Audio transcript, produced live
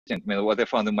what I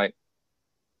found in my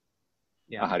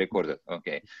recorded.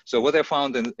 Okay. So what I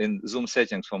found in Zoom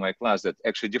settings for my class, that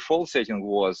actually default setting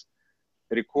was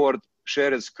record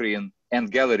shared screen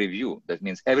and gallery view. That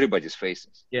means everybody's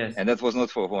faces. Yes. And that was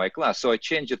not for my class. So I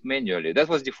changed it manually. That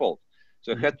was default.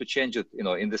 So I had to change it,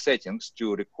 in the settings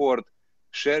to record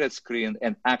shared screen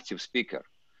and active speaker.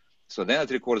 So then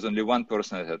it records only one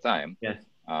person at a time. Yes.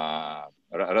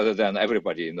 Rather than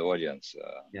everybody in the audience.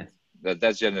 Yes.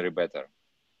 That's generally better.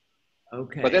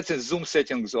 Okay. But that's in Zoom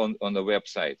settings on the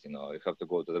website. You have to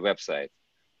go to the website.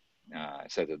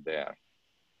 Set it there.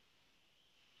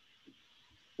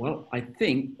 Well, I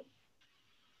think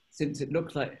since it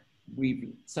looks like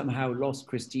we've somehow lost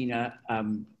Christina,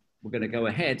 we're going to go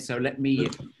ahead. So let me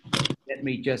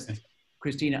just,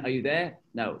 Christina, are you there?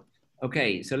 No.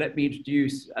 Okay. So let me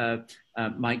introduce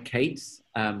Mike Cates.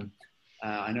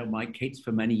 I know Mike Cates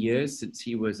for many years, since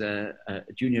he was a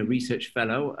junior research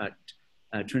fellow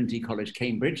at Trinity College,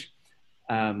 Cambridge.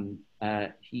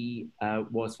 He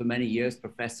was for many years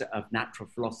professor of natural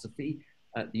philosophy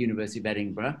at the University of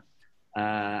Edinburgh.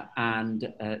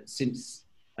 And since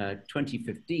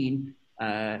 2015,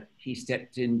 he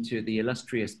stepped into the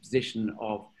illustrious position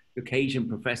of Lucasian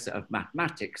Professor of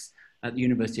Mathematics at the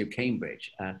University of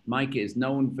Cambridge. Mike is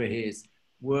known for his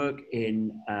work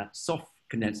in soft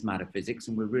condensed matter physics,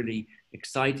 and we're really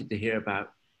excited to hear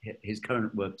about his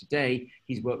current work today.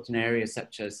 He's worked in areas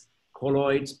such as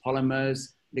colloids, polymers,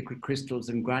 liquid crystals,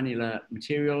 and granular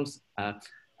materials.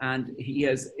 And he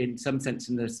has, in some sense,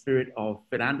 in the spirit of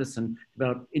Phil Anderson,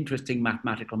 developed interesting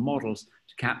mathematical models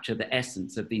to capture the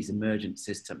essence of these emergent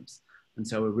systems. And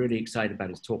so we're really excited about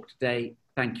his talk today.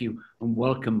 Thank you, and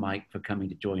welcome, Mike, for coming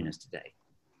to join us today.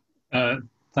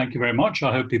 Thank you very much.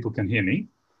 I hope people can hear me.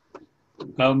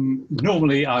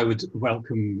 Normally, I would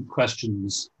welcome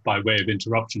questions by way of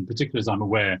interruption, particularly as I'm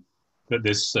aware that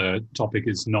this topic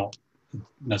is not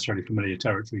necessarily familiar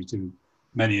territory to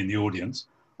many in the audience.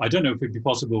 I don't know if it'd be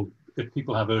possible, if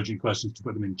people have urgent questions, to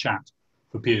put them in chat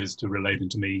for peers to relay them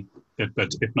to me,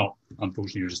 but if not,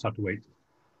 unfortunately, you'll just have to wait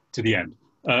to the end.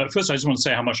 First, I just want to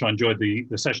say how much I enjoyed the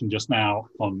session just now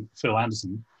on Phil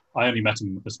Anderson. I only met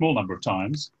him a small number of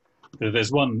times.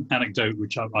 There's one anecdote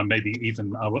which I maybe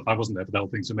even, I wasn't there for the whole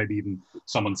thing, so maybe even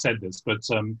someone said this, but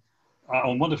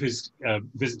on one of his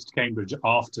visits to Cambridge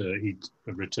after he'd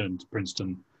returned to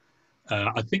Princeton,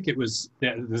 I think it was,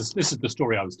 this is the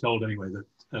story I was told anyway,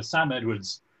 that Sam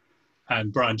Edwards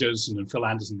and Brian Josephson and Phil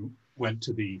Anderson went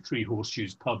to the Three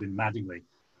Horseshoes pub in Madingley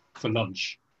for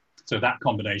lunch. So that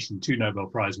combination, 2 Nobel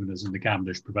Prize winners and the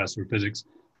Cavendish Professor of Physics,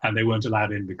 and they weren't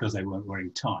allowed in because they weren't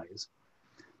wearing ties.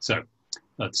 So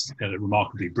that's a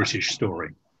remarkably British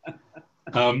story.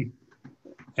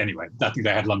 Anyway, I think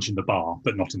they had lunch in the bar,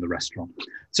 but not in the restaurant.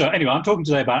 So anyway, I'm talking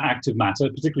today about active matter,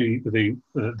 particularly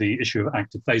the issue of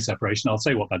active phase separation. I'll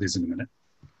say what that is in a minute.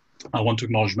 I want to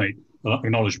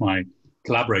acknowledge my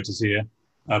collaborators here,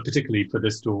 particularly for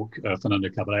this talk, Fernando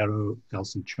Caballero,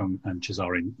 Elson Chung, and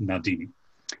Cesare Nardini,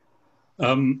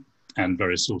 and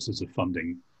various sources of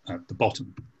funding at the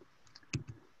bottom.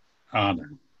 Ah, no,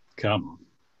 come on.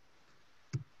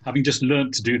 Having just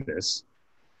learned to do this,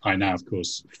 I now, of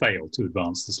course, fail to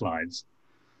advance the slides.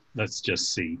 Let's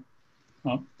just see.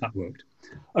 Oh, that worked.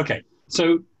 Okay,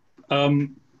 so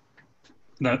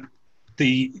now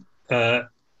the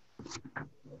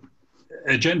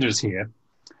agenda is here.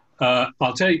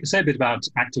 I'll say a bit about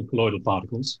active colloidal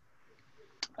particles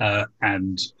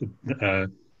and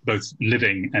both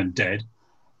living and dead.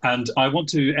 And I want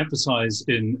to emphasize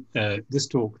in this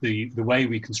talk the way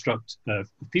we construct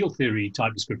field theory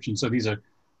type descriptions. So these are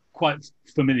quite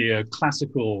familiar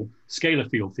classical scalar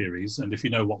field theories. And if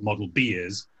you know what model B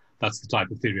is, that's the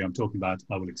type of theory I'm talking about.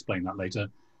 I will explain that later,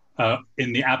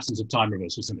 in the absence of time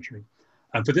reversal symmetry.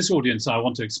 And for this audience, I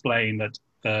want to explain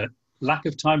that lack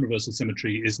of time reversal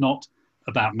symmetry is not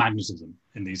about magnetism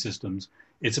in these systems.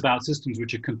 It's about systems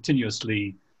which are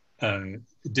continuously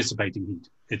dissipating heat.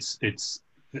 It's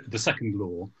the second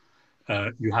law.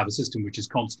 You have a system which is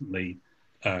constantly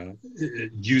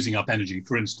using up energy,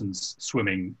 for instance,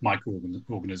 swimming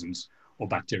microorganisms or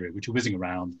bacteria, which are whizzing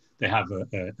around. They have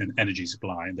an energy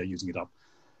supply and they're using it up.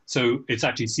 So it's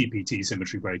actually CPT,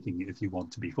 symmetry breaking, if you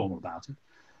want to be formal about it.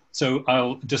 So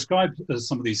I'll describe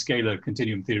some of these scalar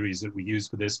continuum theories that we use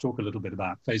for this, talk a little bit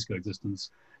about phase coexistence.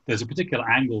 There's a particular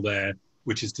angle there,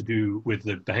 which is to do with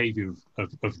the behavior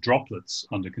of droplets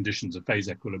under conditions of phase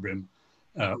equilibrium,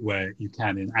 where you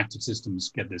can, in active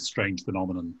systems, get this strange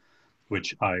phenomenon,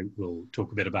 which I will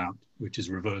talk a bit about, which is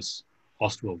reverse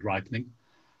Ostwald ripening.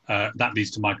 That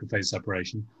leads to microphase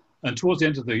separation. And towards the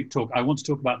end of the talk, I want to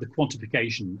talk about the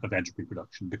quantification of entropy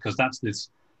production, because that's this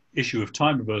issue of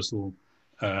time reversal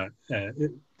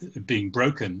being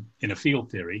broken in a field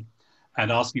theory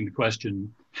and asking the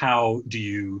question, how do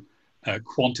you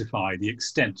quantify the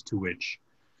extent to which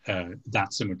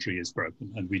that symmetry is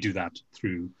broken? And we do that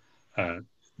through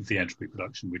the entropy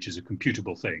production, which is a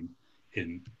computable thing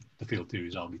in the field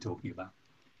theories I'll be talking about.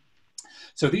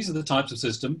 So these are the types of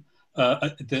system.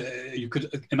 You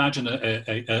could imagine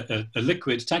a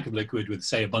liquid, tank of liquid with,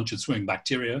 say, a bunch of swimming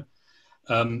bacteria,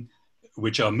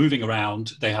 which are moving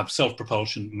around. They have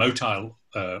self-propulsion, motile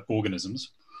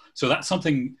organisms. So that's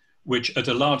something which at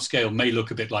a large scale may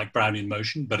look a bit like Brownian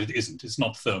motion, but it isn't. It's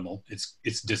not thermal, it's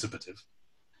dissipative.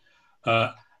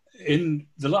 In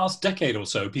the last decade or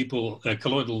so,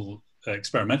 colloidal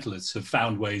experimentalists have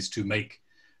found ways to make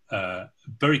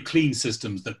very clean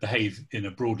systems that behave in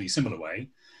a broadly similar way.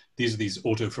 These are these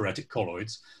autophoretic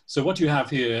colloids. So what you have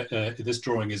here, this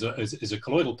drawing is a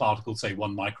colloidal particle, say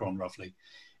 1 micron roughly.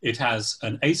 It has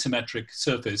an asymmetric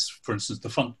surface. For instance,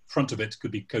 the front of it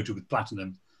could be coated with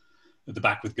platinum, at the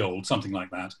back with gold, something like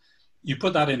that. You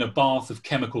put that in a bath of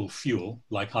chemical fuel,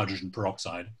 like hydrogen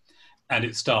peroxide, and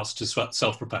it starts to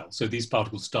self-propel. So these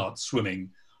particles start swimming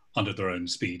under their own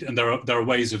speed. And there are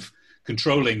ways of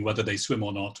controlling whether they swim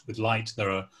or not with light.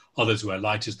 There are others where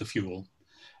light is the fuel.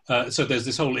 So there's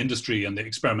this whole industry in the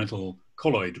experimental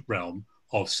colloid realm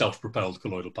of self-propelled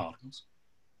colloidal particles.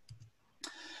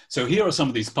 So here are some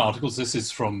of these particles. This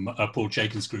is from Paul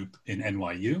Chaikin's group in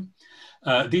NYU.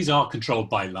 These are controlled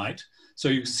by light. So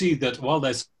you see that while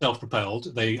they're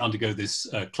self-propelled, they undergo this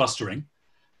clustering.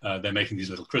 They're making these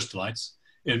little crystallites.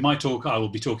 In my talk, I will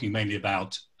be talking mainly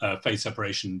about phase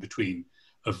separation between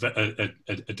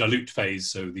a dilute phase,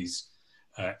 so these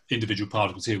individual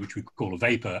particles here, which we call a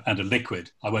vapor, and a liquid.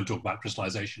 I won't talk about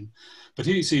crystallization. But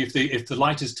here you see if the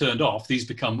light is turned off, these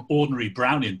become ordinary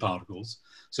Brownian particles.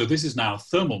 So this is now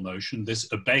thermal motion.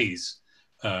 This obeys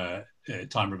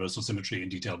time reversal symmetry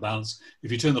and detailed balance.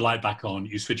 If you turn the light back on,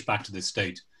 you switch back to this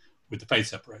state with the phase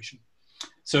separation.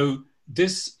 So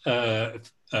this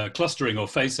clustering or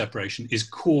phase separation is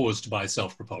caused by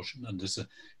self-propulsion, and this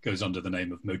goes under the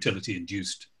name of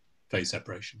motility-induced phase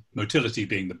separation. Motility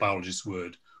being the biologist's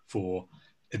word for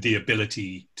the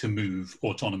ability to move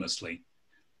autonomously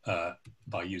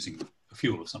by using a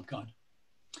fuel of some kind.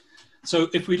 So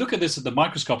if we look at this at the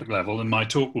microscopic level, and my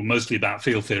talk will mostly about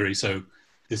field theory, so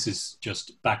this is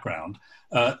just background.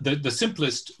 The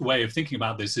simplest way of thinking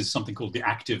about this is something called the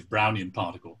active Brownian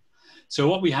particle. So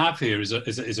what we have here is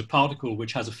a particle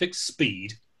which has a fixed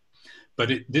speed, but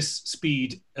this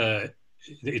speed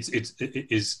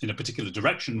is in a particular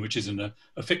direction, which is in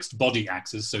a fixed body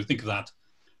axis. So think of that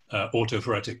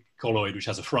autophoretic colloid, which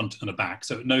has a front and a back.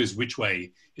 So it knows which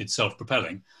way it's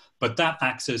self-propelling, but that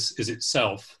axis is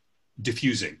itself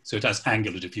diffusing. So it has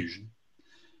angular diffusion.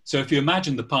 So if you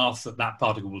imagine the path that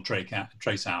particle will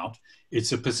trace out,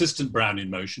 it's a persistent Brownian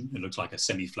motion. It looks like a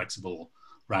semi-flexible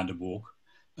random walk.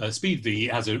 Speed v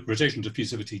has a rotational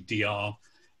diffusivity dr,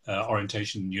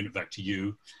 orientation unit vector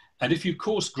u. And if you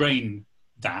coarse grain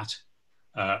that,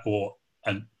 or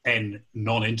an n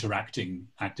non-interacting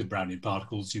active Brownian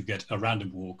particles, you get a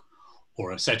random walk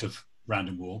or a set of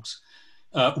random walks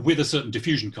with a certain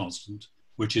diffusion constant,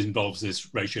 which involves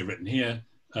this ratio written here,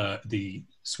 the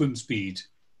swim speed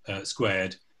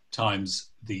squared times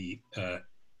the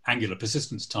angular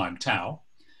persistence time tau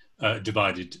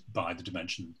divided by the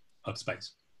dimension of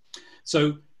space.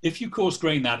 So if you coarse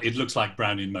grain that, it looks like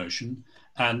Brownian motion.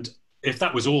 And if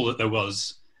that was all that there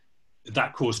was,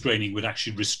 that coarse graining would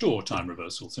actually restore time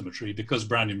reversal symmetry, because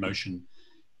Brownian motion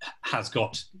has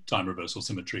got time reversal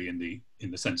symmetry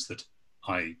in the sense that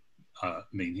I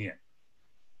mean here.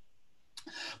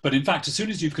 But in fact, as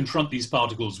soon as you confront these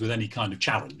particles with any kind of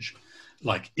challenge,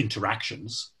 like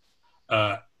interactions,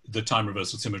 the time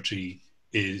reversal symmetry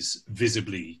is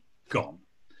visibly gone.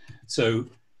 So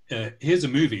here's a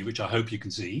movie, which I hope you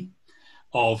can see,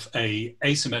 of a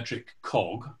asymmetric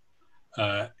cog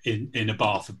in a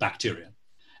bath of bacteria.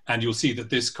 And you'll see that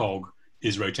this cog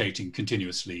is rotating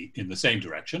continuously in the same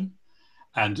direction.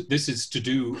 And this is to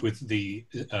do with the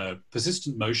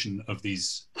persistent motion of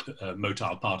these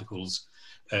motile particles.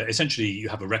 Essentially, you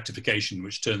have a rectification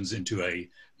which turns into a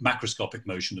macroscopic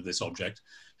motion of this object.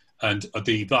 And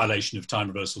the violation of time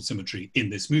reversal symmetry in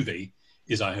this movie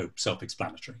is, I hope,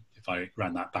 self-explanatory. If I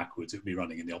ran that backwards, it would be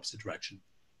running in the opposite direction.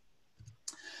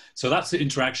 So that's the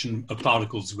interaction of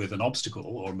particles with an obstacle,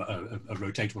 or a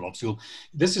rotatable obstacle.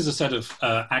 This is a set of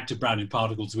active Brownian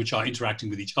particles which are interacting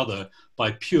with each other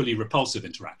by purely repulsive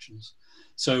interactions.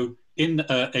 So in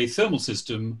a thermal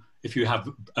system, if you have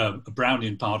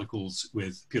Brownian particles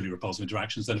with purely repulsive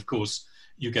interactions, then of course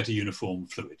you get a uniform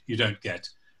fluid. You don't get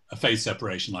a phase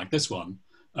separation like this one,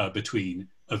 between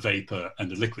a vapor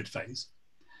and a liquid phase.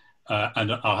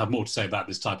 And I'll have more to say about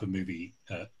this type of movie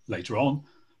later on.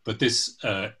 But this,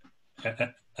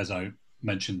 as I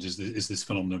mentioned, is this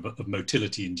phenomenon of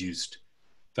motility-induced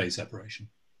phase separation.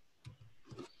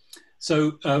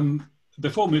 So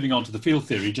before moving on to the field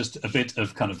theory, just a bit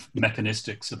of kind of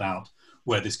mechanistics about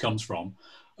where this comes from.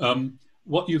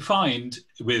 What you find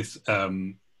with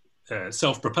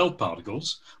self-propelled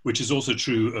particles, which is also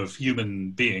true of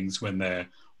human beings when they're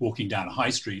walking down a high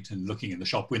street and looking in the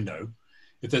shop window,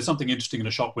 if there's something interesting in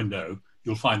a shop window,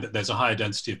 you'll find that there's a higher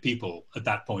density of people at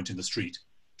that point in the street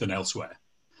than elsewhere.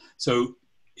 So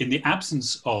in the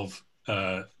absence of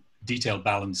detailed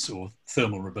balance or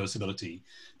thermal reversibility,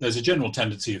 there's a general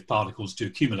tendency of particles to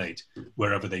accumulate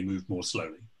wherever they move more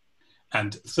slowly.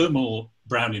 And thermal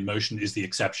Brownian motion is the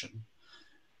exception,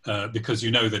 because you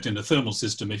know that in a thermal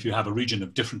system, if you have a region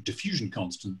of different diffusion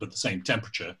constant but the same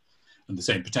temperature and the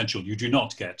same potential, you do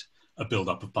not get a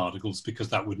buildup of particles, because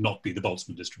that would not be the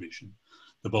Boltzmann distribution.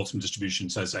 The Boltzmann distribution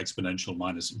says exponential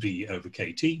minus V over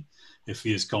KT. If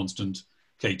V is constant,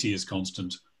 KT is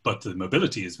constant, but the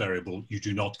mobility is variable, you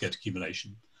do not get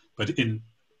accumulation. But in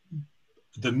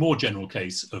the more general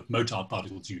case of motile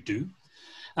particles, you do.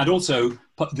 And also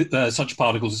such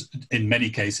particles in many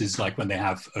cases, like when they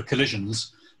have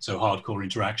collisions, so hardcore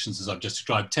interactions, as I've just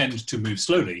described, tend to move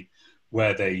slowly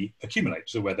where they accumulate,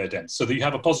 so where they're dense. So that you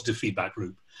have a positive feedback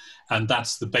loop. And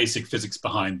that's the basic physics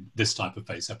behind this type of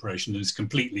phase separation, and is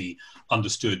completely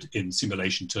understood in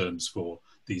simulation terms for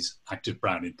these active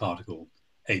Brownian particle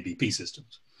ABP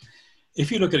systems. If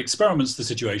you look at experiments, the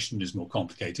situation is more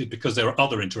complicated because there are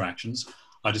other interactions.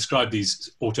 I described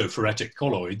these autophoretic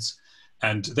colloids,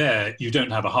 and there you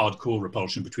don't have a hard core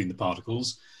repulsion between the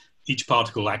particles. Each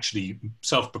particle actually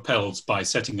self-propels by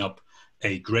setting up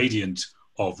a gradient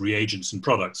of reagents and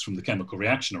products from the chemical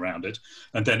reaction around it,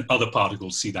 and then other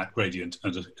particles see that gradient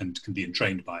and can be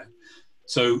entrained by it.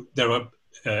 So there are,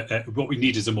 what we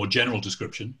need is a more general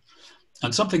description.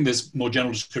 And something this more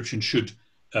general description should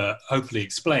hopefully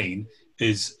explain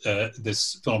is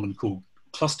this phenomenon called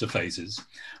cluster phases,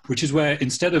 which is where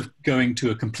instead of going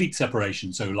to a complete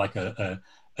separation, so like a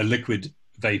liquid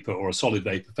vapor or a solid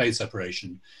vapor phase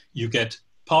separation, you get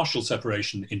partial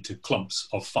separation into clumps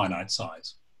of finite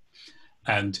size.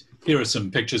 And here are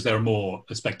some pictures. There are more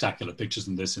spectacular pictures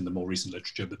than this in the more recent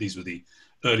literature, but these were the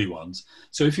early ones.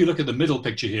 So if you look at the middle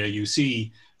picture here, you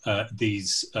see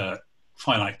these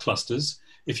finite clusters.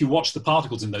 If you watch the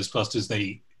particles in those clusters,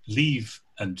 they leave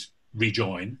and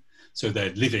rejoin. So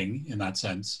they're living in that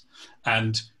sense.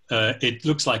 And it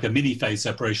looks like a mini phase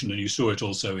separation. And you saw it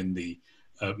also in the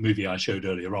movie I showed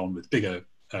earlier on with bigger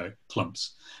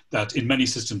clumps, that in many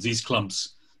systems, these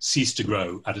clumps cease to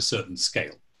grow at a certain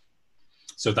scale.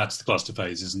 So that's the cluster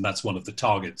phases, and that's one of the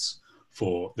targets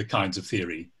for the kinds of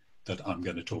theory that I'm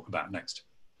going to talk about next.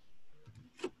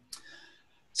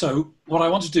 So what I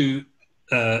want to do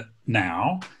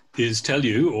now is tell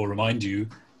you or remind you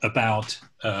about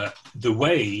the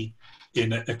way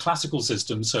in a classical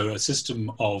system, so a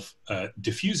system of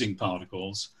diffusing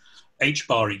particles,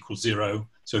 hbar equals 0.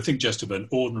 So think just of an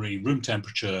ordinary room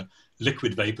temperature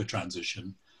liquid vapor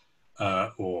transition,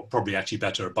 or probably actually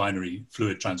better, a binary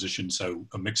fluid transition, so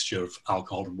a mixture of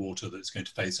alcohol and water that's going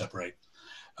to phase separate.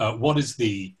 What is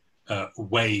the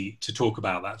way to talk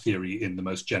about that theory in the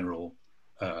most general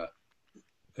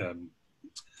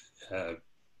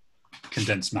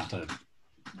condensed matter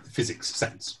physics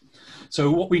sense?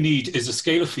 So what we need is a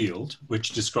scalar field which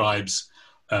describes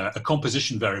a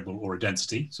composition variable or a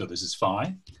density, so this is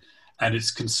phi, and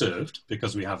it's conserved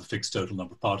because we have a fixed total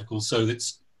number of particles, so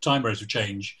its time rate of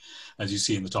change, as you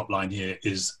see in the top line here,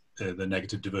 is the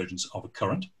negative divergence of a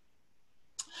current.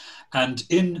 And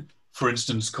in, for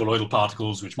instance, colloidal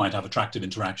particles, which might have attractive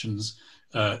interactions,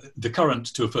 the current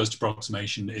to a first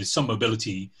approximation is some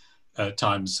mobility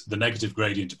times the negative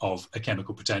gradient of a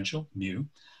chemical potential, mu,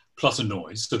 plus a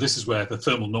noise. So this is where the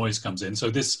thermal noise comes in.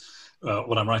 So this,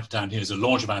 what I'm writing down here is a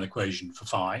Langevin equation for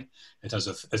phi. It's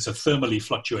a thermally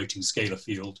fluctuating scalar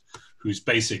field whose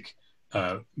basic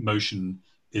motion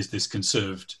is this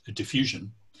conserved diffusion.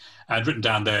 And written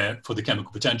down there for the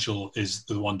chemical potential is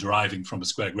the one deriving from a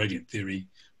square gradient theory,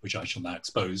 which I shall now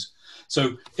expose.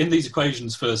 So in these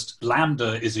equations, first,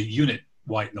 lambda is a unit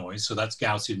white noise. So that's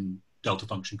Gaussian delta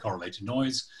function correlated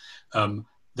noise.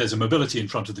 There's a mobility in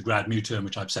front of the grad mu term,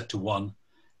 which I've set to 1.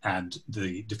 And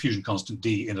the diffusion constant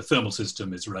D in a thermal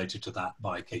system is related to that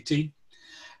by KT.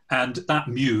 And that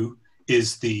mu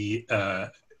is the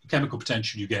chemical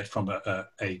potential you get from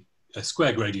a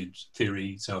square gradient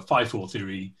theory, so a phi 4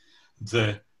 theory.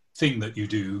 The thing that you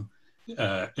do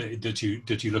that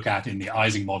you look at in the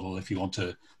Ising model if you want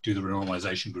to do the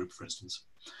renormalization group, for instance.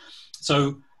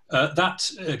 So that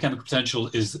chemical potential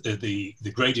is the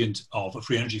gradient of a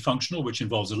free energy functional, which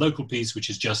involves a local piece, which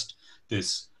is just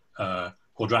this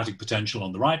quadratic potential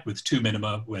on the right with two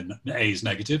minima when A is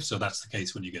negative. So that's the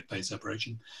case when you get phase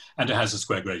separation. And it has a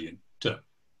square gradient term.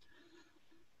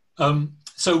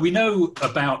 So we know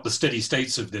about the steady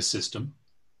states of this system.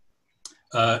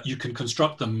 You can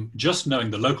construct them just knowing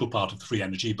the local part of the free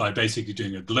energy by basically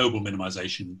doing a global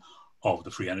minimization of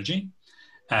the free energy.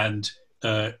 And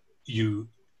the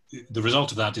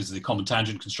result of that is the common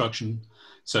tangent construction.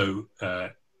 So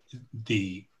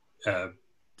the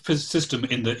system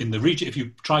in the region, if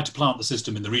you try to plant the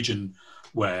system in the region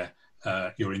where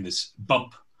you're in this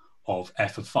bump of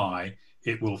f of phi,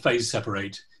 it will phase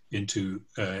separate into,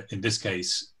 in this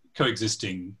case,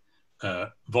 coexisting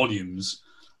volumes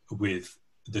with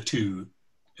the two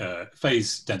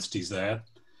phase densities there,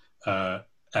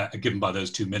 given by those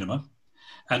two minima.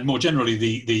 And more generally,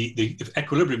 the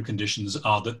equilibrium conditions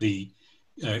are that the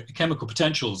chemical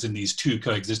potentials in these two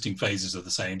coexisting phases are the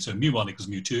same. So mu1 equals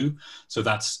mu2. So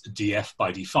that's df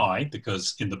by d phi,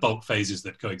 because in the bulk phases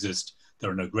that coexist, there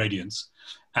are no gradients.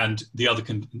 And the other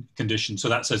condition, so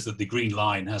that says that the green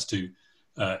line has to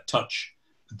touch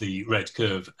the red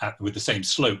curve with the same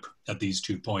slope at these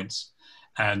 2 points.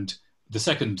 And the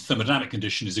second thermodynamic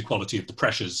condition is equality of the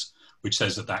pressures, which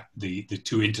says that the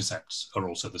two intercepts are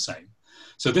also the same.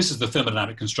 So this is the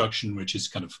thermodynamic construction, which is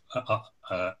kind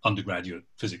of undergraduate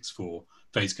physics for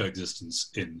phase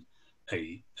coexistence in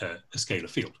a scalar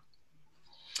field.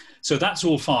 So that's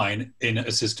all fine in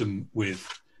a system with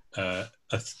a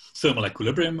thermal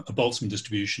equilibrium, a Boltzmann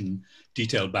distribution,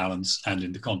 detailed balance, and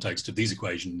in the context of these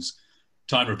equations,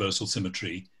 time reversal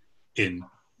symmetry in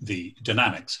the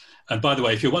dynamics. And by the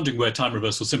way, if you're wondering where time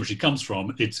reversal symmetry comes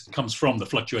from, it comes from the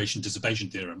fluctuation dissipation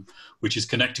theorem, which is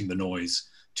connecting the noise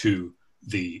to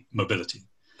the mobility.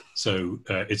 So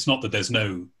it's not that there's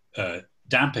no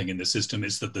damping in the system,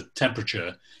 it's that the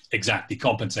temperature exactly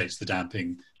compensates the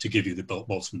damping to give you the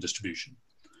Boltzmann distribution.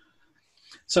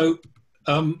 So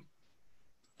the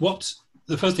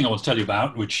first thing I want to tell you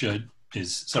about, which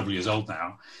is several years old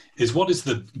now, is what is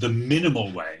the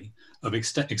minimal way of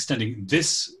extending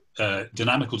this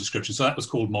dynamical description. So that was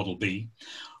called Model B.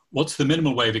 What's the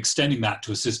minimal way of extending that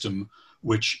to a system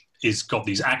which is got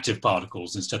these active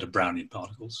particles instead of Brownian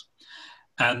particles?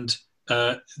 And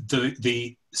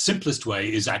the simplest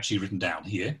way is actually written down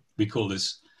here. We call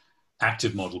this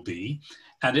active Model B.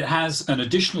 And it has an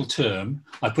additional term.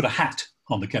 I put a hat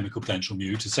on the chemical potential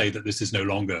mu to say that this is no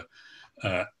longer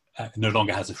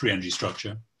has a free energy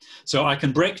structure. So I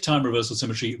can break time reversal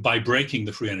symmetry by breaking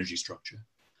the free energy structure.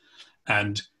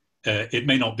 And it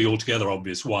may not be altogether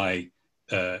obvious why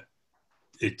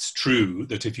it's true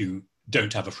that if you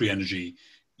don't have a free energy,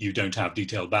 you don't have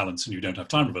detailed balance and you don't have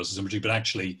time reversal symmetry, but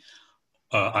actually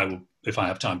I will, if I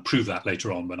have time, prove that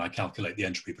later on when I calculate the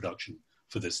entropy production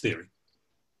for this theory.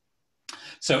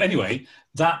 So anyway,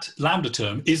 that lambda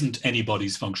term isn't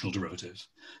anybody's functional derivative.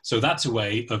 So that's a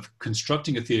way of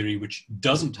constructing a theory which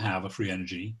doesn't have a free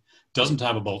energy, doesn't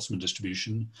have a Boltzmann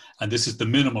distribution, and this is the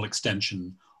minimal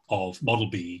extension of Model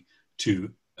B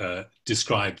to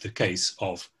describe the case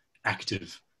of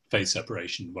active phase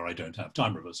separation where I don't have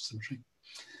time reversal symmetry.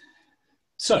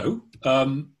 So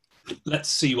let's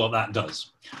see what that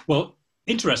does. Well,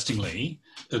 interestingly,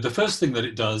 the first thing that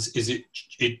it does is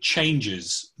it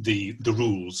changes the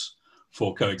rules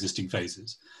for coexisting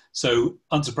phases. So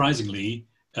unsurprisingly,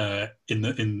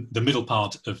 in the middle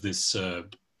part of this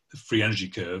free energy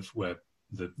curve, where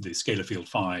the scalar field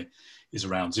phi is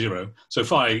around 0. So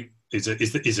phi is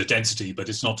a density, but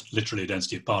it's not literally a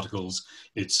density of particles.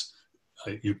 It's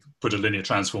you put a linear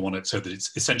transform on it so that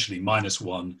it's essentially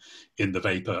 -1 in the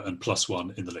vapor and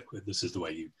 +1 in the liquid. This is the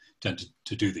way you tend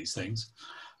to do these things.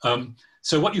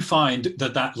 So what you find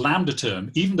that lambda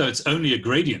term, even though it's only a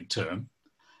gradient term,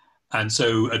 and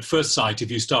so at first sight,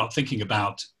 if you start thinking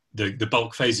about the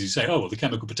bulk phases, you say, oh, well, the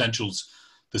chemical potential's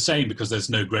the same because there's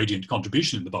no gradient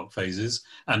contribution in the bulk phases,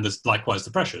 and there's likewise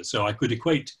the pressure. So I could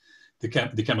equate the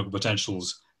chemical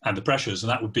potentials and the pressures, and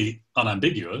that would be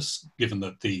unambiguous, given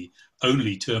that the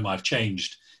only term I've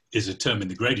changed is a term in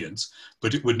the gradients,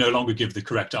 but it would no longer give the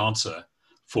correct answer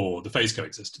for the phase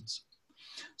coexistence.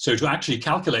 So to actually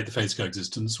calculate the phase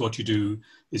coexistence, what you do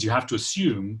is you have to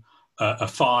assume a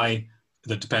phi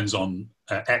that depends on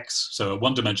x, so a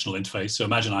one-dimensional interface. So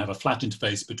imagine I have a flat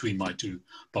interface between my two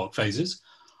bulk phases.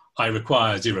 I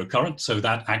require 0 current, so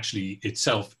that actually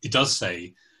itself, it does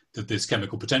say that this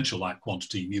chemical potential, like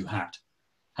quantity mu hat,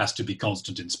 has to be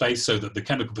constant in space so that the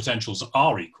chemical potentials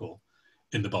are equal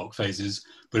in the bulk phases,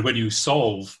 but when you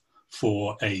solve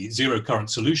for a zero current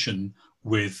solution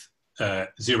with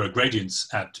zero gradients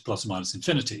at plus or minus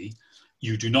infinity,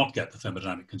 you do not get the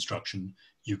thermodynamic construction.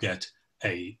 You get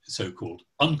a so-called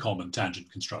uncommon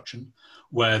tangent construction,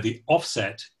 where the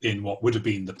offset in what would have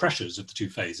been the pressures of the two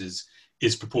phases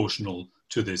is proportional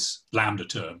to this lambda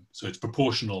term. So it's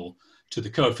proportional to the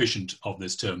coefficient of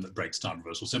this term that breaks time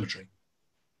reversal symmetry.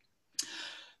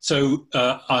 So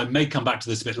I may come back to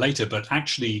this a bit later, but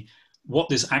actually what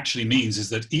this actually means is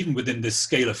that even within this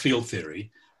scalar field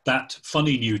theory, that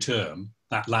funny new term,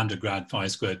 that lambda grad phi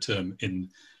squared term in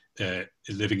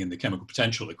living in the chemical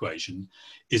potential equation,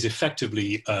 is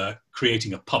effectively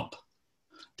creating a pump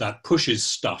that pushes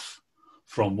stuff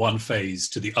from one phase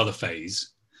to the other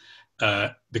phase,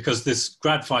 because this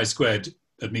grad phi squared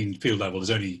at mean field level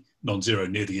is only non-zero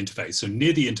near the interface. So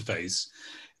near the interface,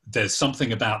 there's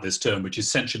something about this term which is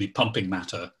essentially pumping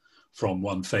matter from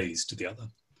one phase to the other.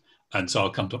 And so I'll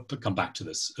come back to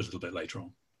this a little bit later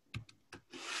on.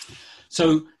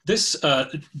 So this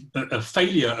a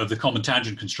failure of the common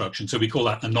tangent construction, so we call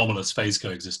that anomalous phase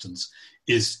coexistence,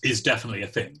 is definitely a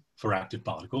thing for active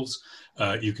particles.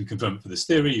 You can confirm it for this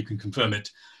theory. You can confirm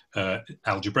it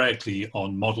algebraically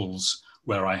on models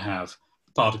where I have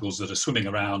particles that are swimming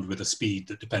around with a speed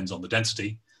that depends on the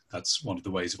density. That's one of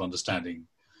the ways of understanding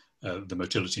the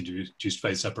motility-induced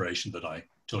phase separation that I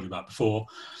told you about before.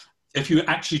 If you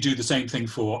actually do the same thing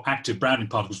for active Brownian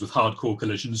particles with hard core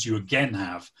collisions, you again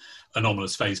have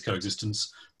anomalous phase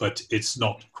coexistence, but it's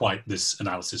not quite this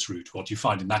analysis route. What you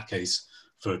find in that case,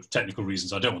 for technical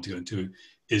reasons I don't want to go into,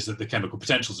 is that the chemical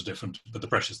potentials are different, but the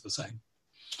pressures are the same.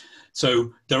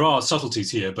 So there are subtleties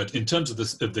here, but in terms of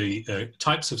the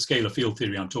types of scalar field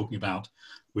theory I'm talking about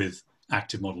with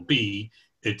active model B,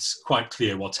 it's quite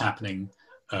clear what's happening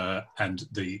and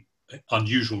the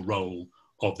unusual role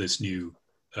of this new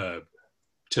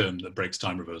term that breaks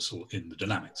time reversal in the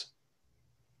dynamics.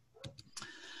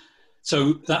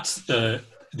 So that's the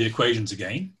equations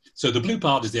again. So the blue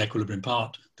part is the equilibrium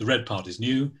part, the red part is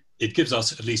new. It gives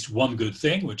us at least one good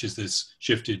thing, which is this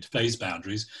shifted phase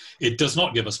boundaries. It does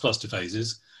not give us cluster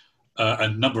phases, a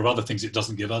number of other things it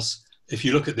doesn't give us. If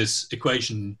you look at this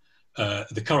equation,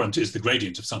 the current is the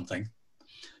gradient of something.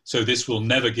 So this will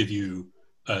never give you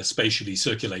spatially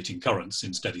circulating currents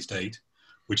in steady state,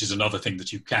 which is another thing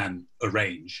that you can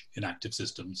arrange in active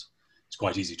systems. It's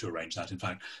quite easy to arrange that, in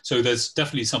fact. So there's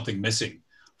definitely something missing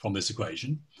from this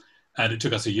equation. And it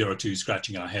took us a year or two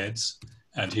scratching our heads,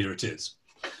 and here it is.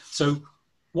 So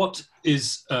what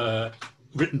is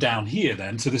written down here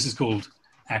then, so this is called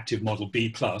active model B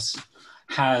plus,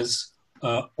 has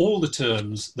all the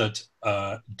terms that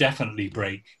definitely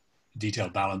break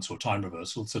detailed balance or time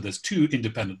reversal. So there's two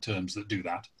independent terms that do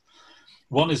that.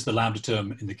 One is the lambda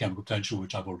term in the chemical potential,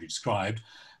 which I've already described.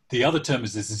 The other term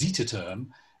is this zeta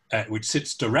term, which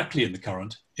sits directly in the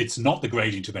current. It's not the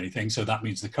gradient of anything, so that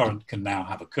means the current can now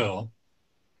have a curl.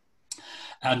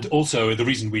 And also, the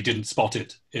reason we didn't spot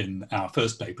it in our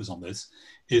first papers on this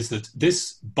is that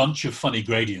this bunch of funny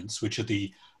gradients, which are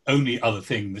the only other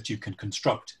thing that you can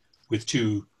construct with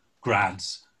two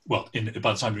grads, well,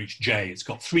 by the time you reach J, it's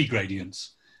got 3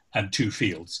 gradients and 2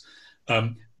 fields.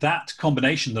 That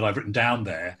combination that I've written down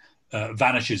there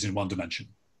vanishes in one dimension.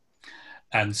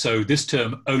 And so this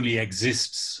term only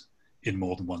exists in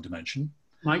more than one dimension.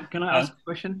 Mike, can I ask a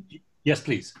question? Yes,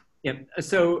 please. Yeah.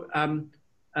 So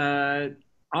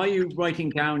are you writing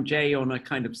down J on a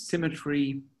kind of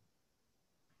symmetry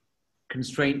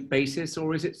constraint basis,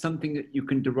 or is it something that you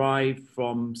can derive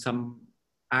from some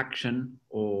action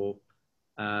or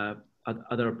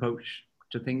other approach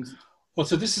to things? Well,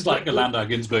 so this is like a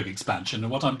Landau-Ginzburg expansion,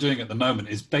 and what I'm doing at the moment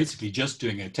is basically just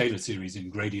doing a Taylor series in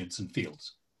gradients and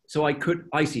fields. So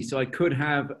I see. So I could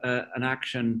have an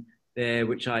action there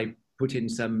which I put in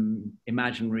some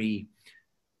imaginary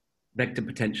vector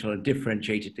potential and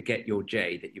differentiate it to get your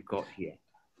J that you've got here.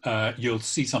 You'll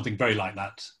see something very like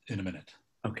that in a minute.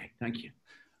 Okay, thank you.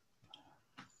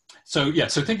 So yeah,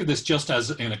 so think of this just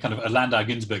as in a kind of a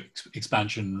Landau-Ginzburg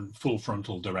expansion, full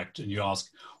frontal direct, and you ask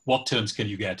what terms can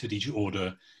you get at each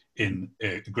order in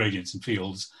gradients and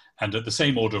fields, and at the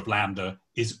same order of lambda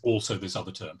is also this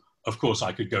other term. Of course,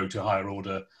 I could go to higher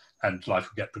order and life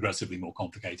would get progressively more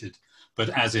complicated. But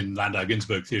as in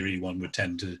Landau-Ginzburg theory, one would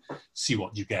tend to see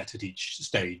what you get at each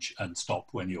stage and stop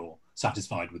when you're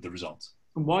satisfied with the results.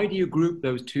 And why do you group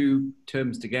those two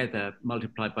terms together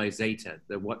multiplied by zeta?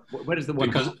 Where does the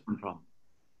one come from?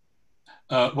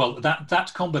 Well,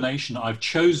 that combination, I've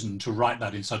chosen to write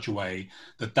that in such a way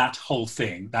that that whole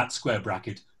thing, that square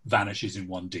bracket, vanishes in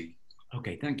 1D.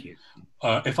 Okay, thank you.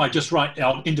 If I just write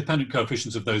out independent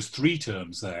coefficients of those 3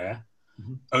 terms there,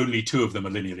 only two of them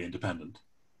are linearly independent,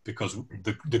 because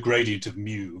the gradient of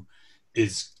mu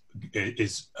is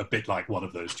a bit like one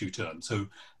of those two terms. So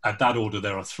at that order,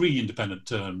 there are three independent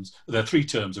terms. There are three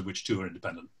terms of which two are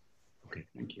independent. Okay,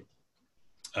 thank you.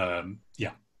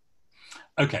 Yeah.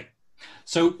 Okay.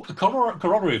 So a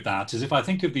corollary of that is, if I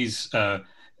think of these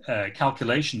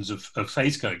calculations of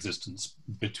phase coexistence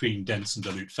between dense and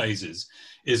dilute phases,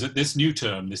 is that this new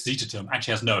term, this zeta term,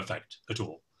 actually has no effect at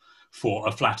all for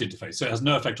a flat interface. So it has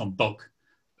no effect on bulk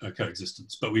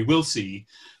coexistence, but we will see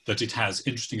that it has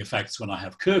interesting effects when I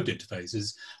have curved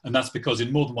interfaces, and that's because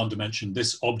in more than one dimension,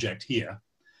 this object here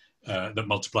that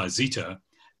multiplies zeta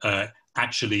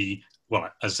actually, well,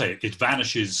 as I say, it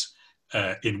vanishes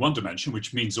in one dimension,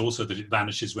 which means also that it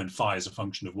vanishes when phi is a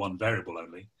function of one variable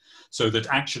only, so that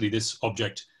actually this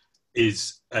object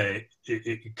is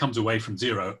it comes away from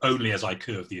zero only as I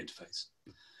curve the interface.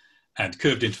 And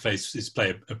curved interfaces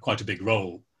play quite a big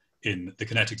role in the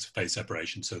kinetics of phase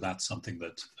separation, so that's something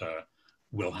that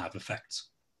will have effects.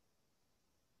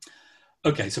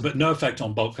 Okay, so but no effect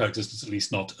on bulk coexistence, at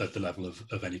least not at the level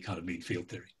of any kind of mean field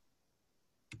theory.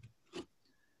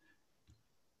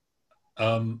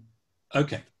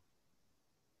 Okay,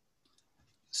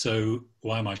 so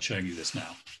why am I showing you this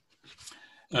now?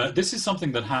 This is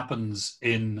something that happens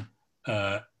in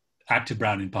active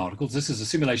Brownian particles. This is a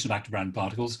simulation of active Brownian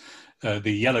particles.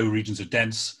 The yellow regions are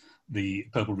dense, the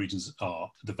purple regions are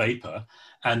the vapor.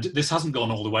 And this hasn't gone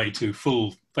all the way to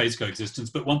full phase coexistence,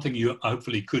 but one thing you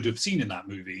hopefully could have seen in that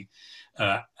movie,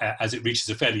 as it reaches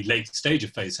a fairly late stage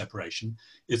of phase separation,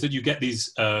 is that you get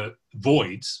these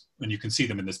voids, and you can see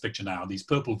them in this picture now, these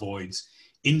purple voids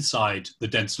inside the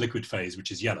dense liquid phase,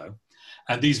 which is yellow.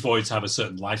 And these voids have a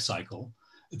certain life cycle.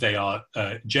 They are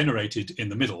generated in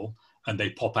the middle, and they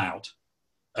pop out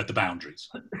at the boundaries.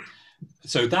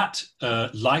 So that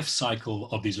life cycle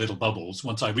of these little bubbles,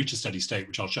 once I reach a steady state,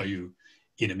 which I'll show you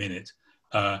in a minute,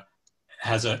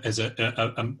 has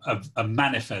a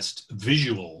manifest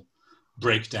visual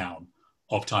breakdown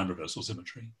of time reversal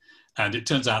symmetry. And it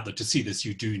turns out that to see this,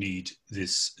 you do need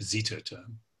this zeta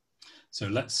term. So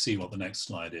let's see what the next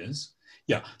slide is.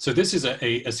 Yeah, so this is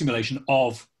a simulation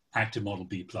of active model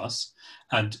B+,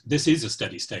 and this is a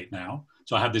steady state now.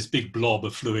 So I have this big blob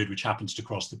of fluid which happens to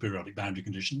cross the periodic boundary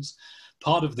conditions.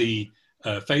 Part of the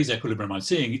phase equilibrium I'm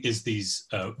seeing is these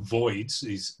voids,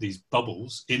 these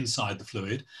bubbles inside the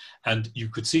fluid. And you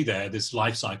could see there this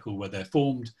life cycle where they're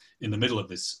formed in the middle of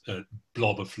this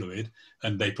blob of fluid,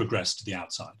 and they progress to the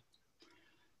outside.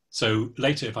 So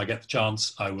later, if I get the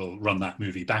chance, I will run that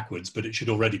movie backwards, but it should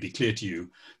already be clear to you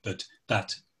that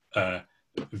that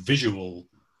visual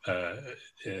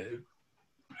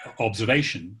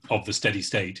observation of the steady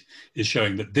state is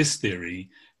showing that this theory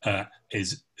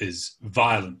is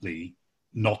violently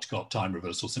not got time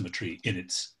reversal symmetry in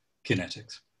its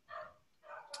kinetics.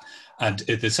 And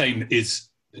the same is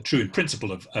true in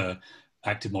principle of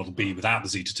active model B without the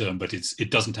zeta term, but it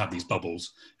doesn't have these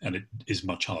bubbles, and it is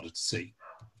much harder to see.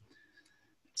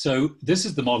 So this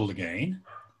is the model again.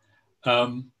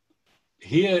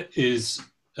 Here is,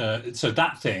 so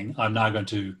that thing, I'm now going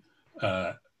to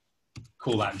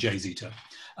call that J zeta.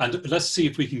 And let's see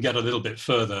if we can get a little bit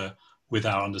further with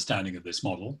our understanding of this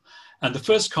model. And the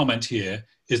first comment here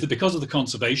is that because of the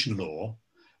conservation law,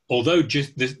 although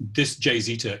this J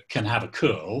zeta can have a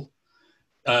curl,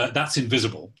 that's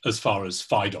invisible as far as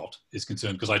phi dot is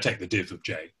concerned, because I take the div of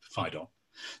J, phi dot.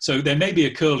 So there may be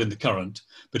a curl in the current,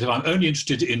 but if I'm only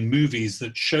interested in movies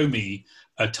that show me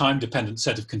a time-dependent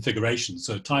set of configurations,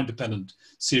 so a time-dependent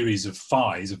series of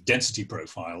phis, of density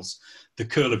profiles, the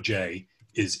curl of J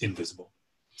is invisible.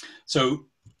 So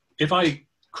if I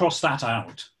cross that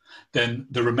out, then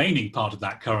the remaining part of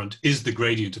that current is the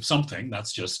gradient of something.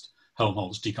 That's just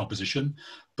Helmholtz decomposition.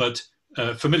 But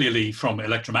familiarly from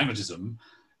electromagnetism,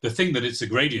 the thing that it's a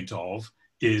gradient of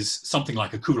is something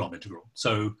like a Coulomb integral.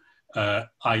 So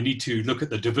I need to look at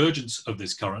the divergence of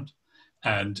this current,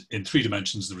 and in 3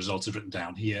 dimensions, the results are written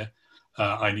down here.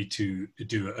 I need to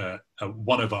do a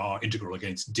 1 over r integral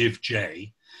against div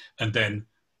j, and then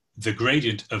the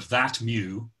gradient of that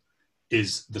mu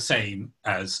is the same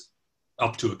as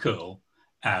up to a curl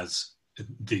as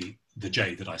the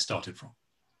j that I started from.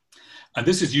 And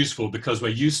this is useful because we're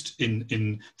used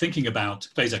in thinking about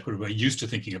phase equilibrium, we're used to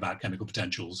thinking about chemical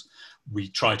potentials. We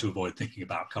try to avoid thinking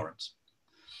about currents.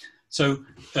 So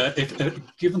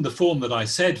given the form that I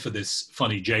said for this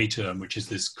funny J term, which is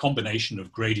this combination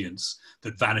of gradients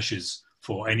that vanishes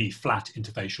for any flat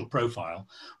interfacial profile,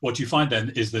 what you find then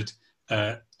is that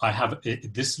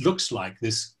this looks like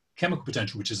this chemical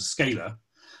potential, which is a scalar,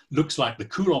 looks like the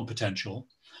Coulomb potential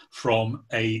from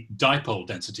a dipole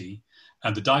density.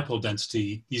 and the dipole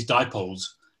density, these dipoles,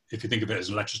 if you think of it as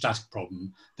an electrostatic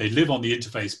problem, they live on the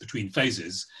interface between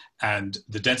phases, and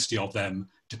the density of them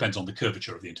depends on the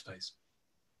curvature of the interface.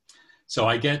 So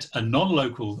I get a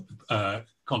non-local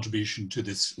contribution to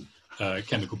this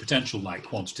chemical potential-like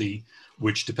quantity,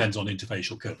 which depends on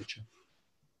interfacial curvature.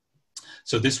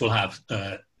 So this will have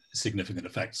significant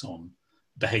effects on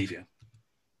behavior.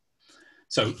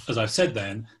 So as I've said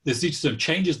then, this zeta term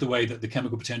changes the way that the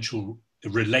chemical potential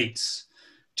relates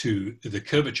to the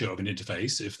curvature of an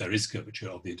interface, if there is curvature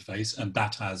of the interface, and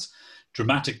that has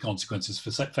dramatic consequences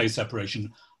for phase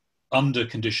separation under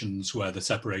conditions where the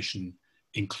separation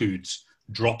includes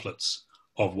droplets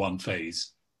of one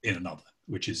phase in another,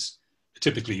 which is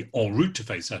typically en route to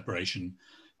phase separation.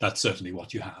 That's certainly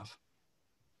what you have.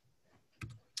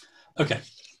 Okay,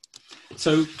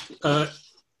 so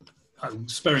I'm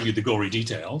sparing you the gory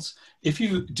details. If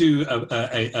you do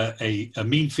a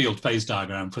mean field phase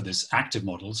diagram for this active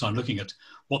model, so I'm looking at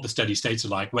what the steady states are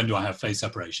like, when do I have phase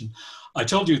separation? I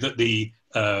told you that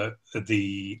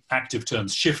the active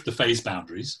terms shift the phase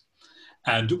boundaries,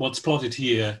 and what's plotted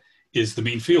here is the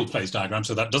mean field phase diagram,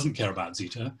 so that doesn't care about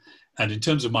zeta. And in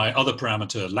terms of my other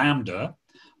parameter, lambda,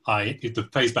 if the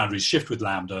phase boundaries shift with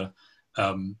lambda,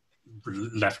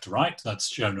 left to right, that's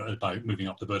shown by moving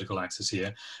up the vertical axis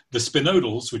here. The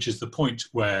spinodals, which is the point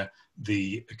where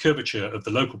the curvature of the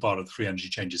local part of the free energy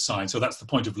changes sign, so that's the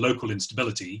point of local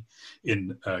instability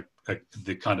in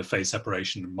the kind of phase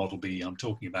separation model B I'm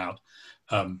talking about,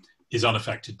 is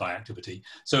unaffected by activity.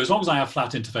 So as long as I have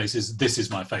flat interfaces, this is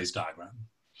my phase diagram.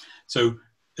 So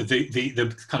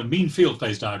the kind of mean field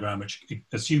phase diagram, which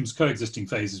assumes coexisting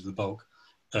phases with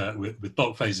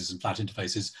bulk phases and flat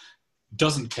interfaces,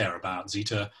 doesn't care about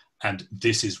zeta, and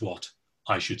this is what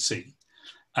I should see.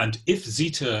 And if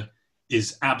zeta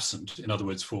is absent, in other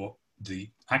words, for the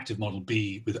active model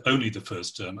B with only the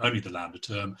first term, only the lambda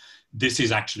term, this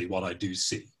is actually what I do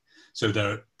see. So there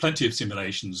are plenty of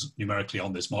simulations numerically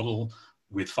on this model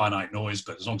with finite noise,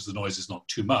 but as long as the noise is not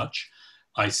too much,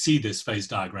 I see this phase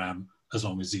diagram as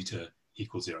long as zeta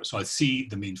equals 0. So I see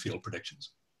the mean field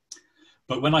predictions.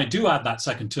 But when I do add that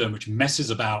second term, which messes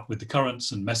about with the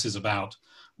currents and messes about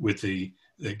with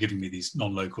giving me these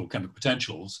non-local chemical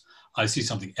potentials, I see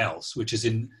something else, which is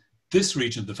in this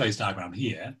region of the phase diagram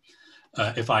here.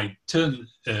 If I turn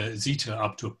zeta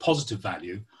up to a positive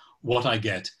value, what I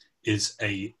get is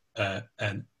a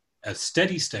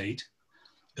steady state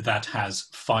that has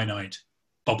finite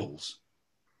bubbles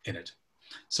in it.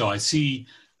 So I see,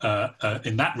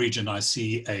 in that region, I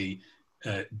see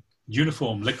a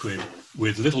uniform liquid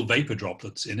with little vapor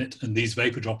droplets in it, and these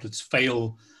vapor droplets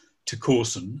fail to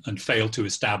coarsen and fail to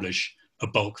establish a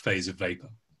bulk phase of vapor.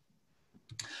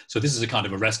 So this is a kind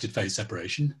of arrested phase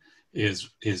separation. Here's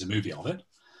a movie of it.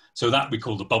 So that we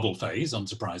call the bubble phase,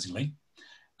 unsurprisingly.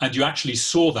 And you actually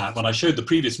saw that when I showed the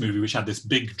previous movie, which had this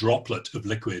big droplet of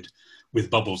liquid with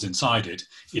bubbles inside it.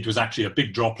 It was actually a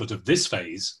big droplet of this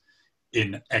phase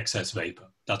in excess vapor.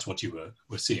 That's what you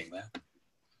were seeing there.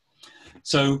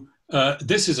 So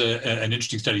this is an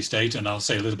interesting steady state, and I'll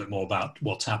say a little bit more about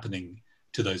what's happening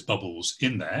to those bubbles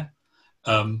in there.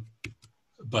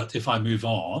 But if I move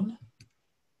on,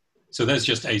 so there's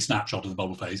just a snapshot of the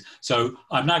bubble phase. So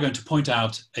I'm now going to point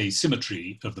out a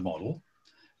symmetry of the model,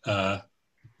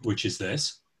 which is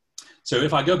this. So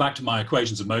if I go back to my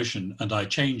equations of motion and I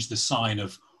change the sign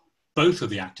of both of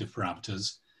the active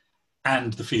parameters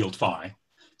and the field phi.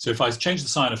 So if I change the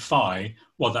sign of phi,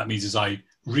 what that means is I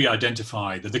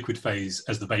re-identify the liquid phase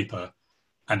as the vapor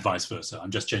and vice versa.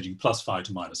 I'm just changing plus phi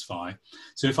to minus phi.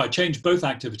 So if I change both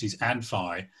activities and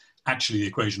phi, actually the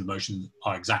equation of motion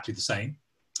are exactly the same.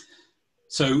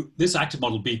 So this active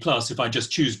model B plus, if I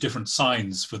just choose different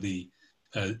signs for the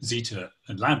zeta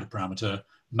and lambda parameter,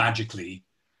 magically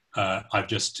I've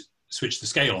just switched the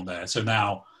scale on there. So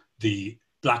now the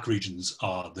black regions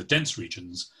are the dense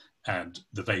regions and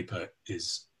the vapor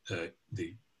is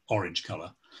the orange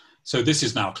color. So this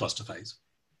is now cluster phase.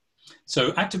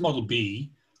 So active model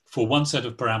B for one set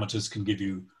of parameters can give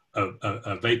you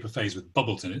a vapor phase with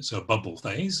bubbles in it, so a bubble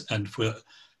phase, and for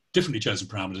differently chosen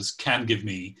parameters can give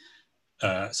me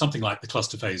something like the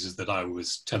cluster phases that I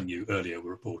was telling you earlier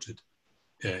were reported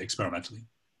experimentally.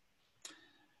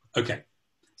 Okay,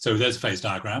 so there's a phase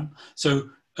diagram. So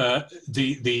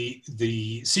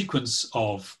the sequence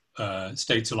of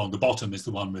states along the bottom is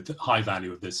the one with the high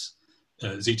value of this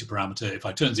zeta parameter. If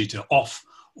I turn zeta off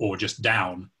or just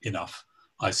down enough,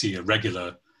 I see a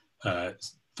regular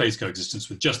phase coexistence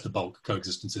with just the bulk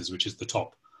coexistences, which is the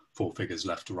top four figures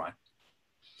left to right.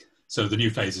 So the new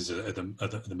phases are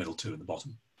the middle two and the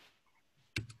bottom.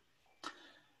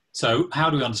 So how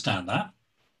do we understand that?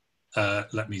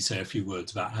 let me say a few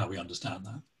words about how we understand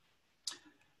that.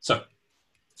 So,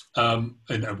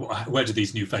 where do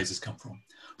these new phases come from?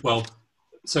 Well,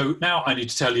 so now I need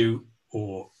to tell you,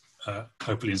 or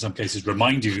hopefully in some cases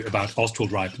remind you, about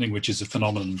Ostwald ripening, which is a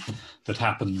phenomenon that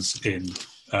happens in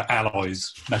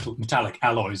alloys, metallic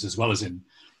alloys, as well as in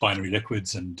binary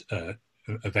liquids and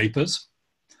vapors.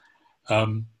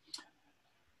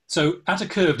 So at a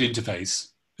curved interface,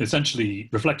 essentially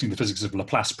reflecting the physics of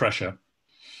Laplace pressure,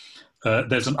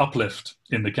 there's an uplift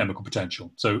in the chemical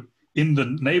potential. So in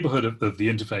the neighborhood of the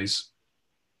interface,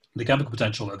 the chemical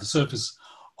potential at the surface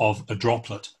of a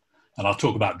droplet, and I'll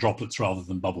talk about droplets rather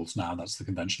than bubbles now, that's the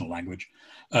conventional language.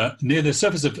 Near the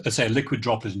surface of, say, a liquid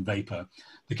droplet in vapor,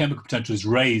 the chemical potential is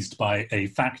raised by a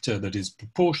factor that is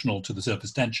proportional to the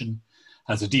surface tension,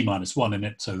 has a d-1 in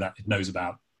it, so that it knows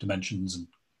about dimensions, and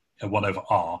 1 over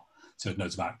r, so it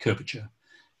knows about curvature.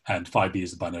 And phi b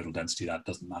is the binodal density. That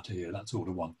doesn't matter here, that's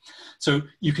order 1. So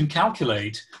you can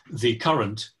calculate the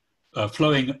current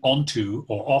flowing onto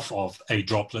or off of a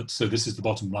droplet. So this is the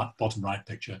bottom right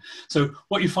picture. So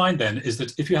what you find then is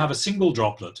that if you have a single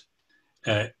droplet,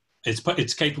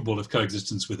 it's capable of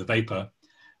coexistence with a vapor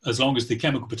as long as the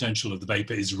chemical potential of the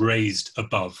vapor is raised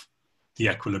above the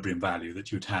equilibrium value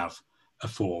that you'd have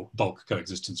for bulk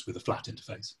coexistence with a flat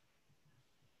interface.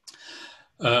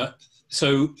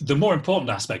 So the more important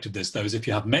aspect of this, though, is if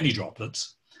you have many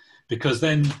droplets, because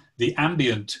then the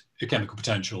ambient chemical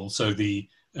potential, so the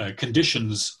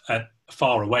conditions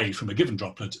far away from a given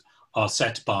droplet, are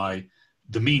set by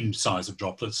the mean size of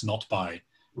droplets, not by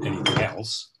anything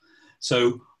else.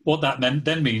 So what that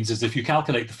then means is if you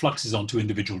calculate the fluxes onto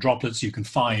individual droplets, you can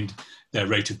find their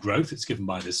rate of growth. It's given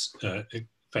by this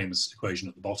famous equation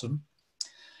at the bottom.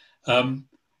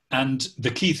 And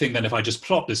the key thing then, if I just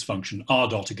plot this function, r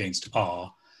dot against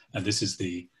r, and this is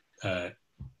the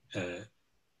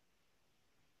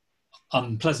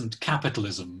unpleasant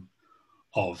capitalism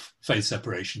of phase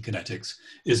separation kinetics,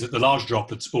 is that the large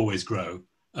droplets always grow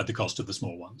at the cost of the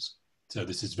small ones. So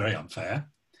this is very unfair.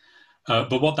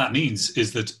 But what that means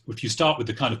is that if you start with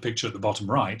the kind of picture at the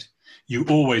bottom right, you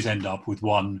always end up with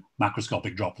one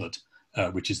macroscopic droplet,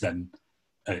 which is then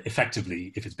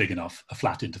effectively, if it's big enough, a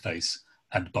flat interface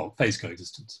and bulk phase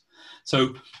coexistence.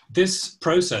 So this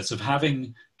process of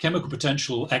having chemical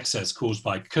potential excess caused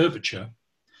by curvature,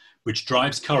 which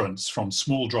drives currents from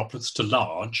small droplets to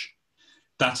large,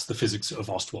 that's the physics of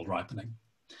Ostwald ripening.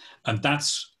 And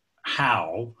that's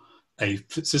how a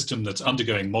system that's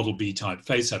undergoing model B type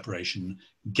phase separation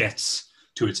gets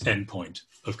to its endpoint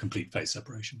of complete phase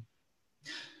separation.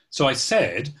 So I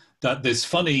said that this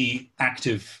funny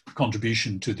active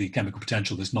contribution to the chemical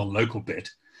potential, this non-local bit,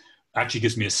 actually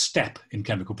gives me a step in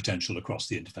chemical potential across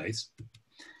the interface.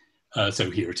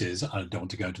 So here it is. I don't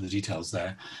want to go into the details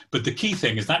there. But the key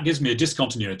thing is that gives me a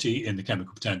discontinuity in the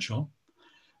chemical potential.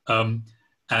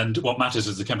 And what matters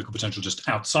is the chemical potential just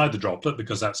outside the droplet,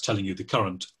 because that's telling you the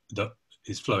current that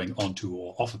is flowing onto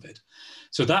or off of it.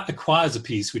 So that acquires a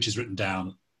piece which is written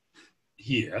down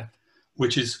here,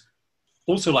 which is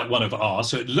also like 1 over r.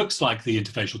 So it looks like the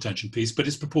interfacial tension piece, but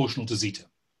it's proportional to zeta.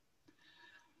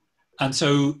 And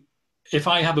so if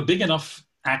I have a big enough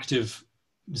active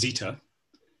zeta,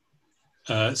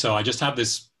 so I just have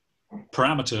this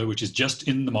parameter, which is just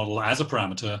in the model as a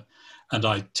parameter, and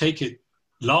I take it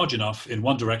large enough in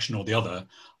one direction or the other,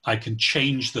 I can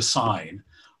change the sign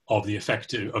of the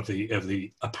effective, of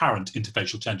the apparent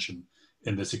interfacial tension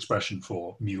in this expression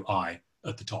for mu I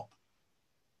at the top.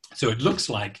 So it looks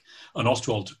like an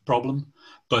Ostwald problem,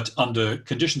 but under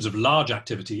conditions of large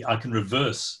activity, I can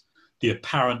reverse the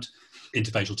apparent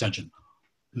interfacial tension.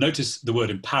 Notice the word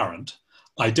apparent.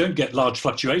 I don't get large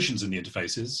fluctuations in the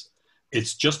interfaces.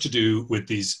 It's just to do with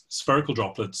these spherical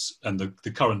droplets and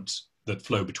the current that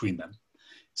flow between them.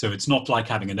 So it's not like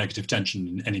having a negative tension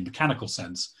in any mechanical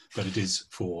sense, but it is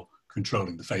for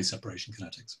controlling the phase separation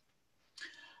kinetics.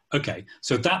 Okay,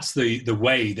 so that's the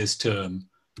way this term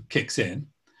kicks in.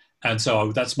 And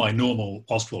so that's my normal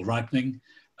Ostwald ripening.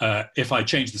 If I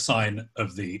change the sign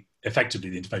of effectively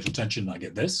the interfacial tension, I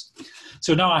get this.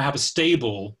 So now I have a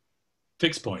stable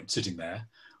fixed point sitting there,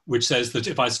 which says that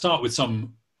if I start with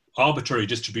some arbitrary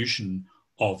distribution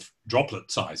of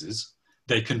droplet sizes,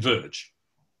 they converge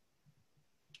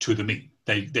to the mean.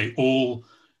 They all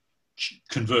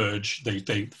converge,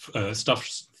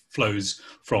 stuff flows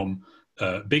from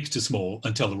big to small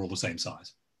until they're all the same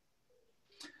size.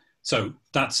 So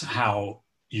that's how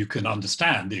you can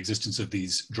understand the existence of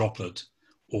these droplet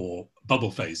or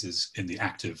bubble phases in the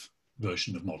active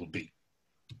version of model B.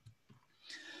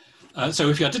 So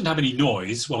if I didn't have any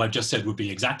noise, what I've just said would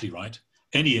be exactly right.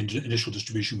 Any initial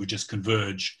distribution would just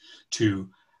converge to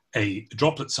a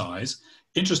droplet size.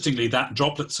 Interestingly, that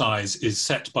droplet size is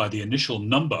set by the initial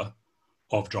number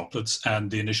of droplets and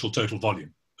the initial total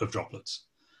volume of droplets.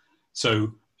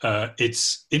 So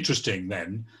it's interesting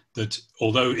then that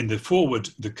although in the forward,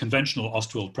 the conventional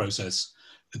Ostwald process,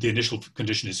 the initial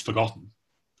condition is forgotten,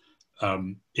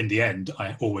 in the end,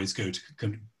 I always go to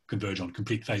converge on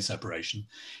complete phase separation.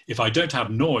 If I don't have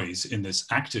noise in this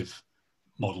active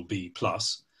model B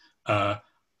plus,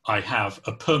 I have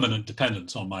a permanent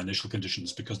dependence on my initial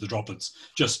conditions because the droplets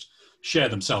just share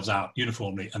themselves out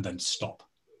uniformly and then stop.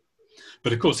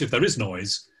 But of course, if there is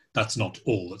noise, that's not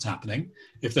all that's happening.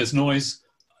 If there's noise,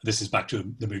 this is back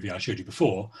to the movie I showed you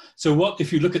before. So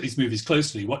if you look at these movies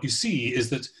closely, what you see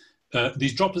is that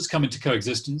these droplets come into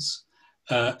coexistence.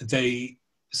 They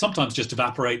sometimes just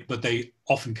evaporate, but they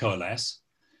often coalesce,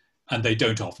 and they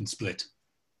don't often split.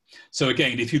 So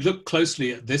again, if you look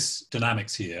closely at this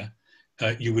dynamics here,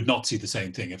 you would not see the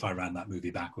same thing if I ran that movie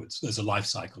backwards. There's a life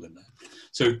cycle in there.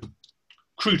 So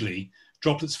crudely,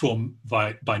 droplets form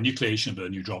by nucleation of a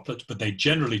new droplet, but they're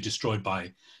generally destroyed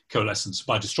by coalescence.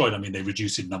 By destroyed, I mean they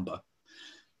reduce in number.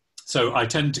 So I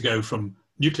tend to go from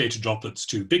nucleated droplets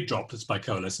to big droplets by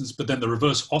coalescence, but then the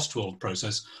reverse Ostwald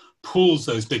process pulls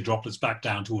those big droplets back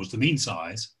down towards the mean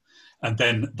size, and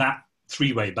then that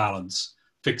three-way balance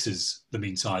fixes the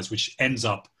mean size, which ends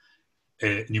up,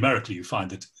 numerically, you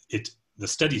find that the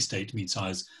steady state mean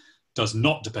size does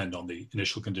not depend on the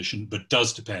initial condition, but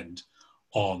does depend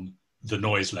on the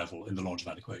noise level in the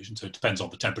Langevin equation. So it depends on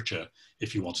the temperature,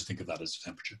 if you want to think of that as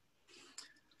temperature.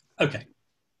 Okay.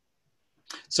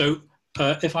 So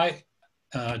if I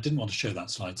didn't want to show that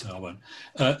slide, so I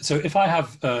won't. So if I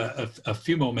have a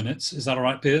few more minutes, is that all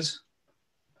right, Piers?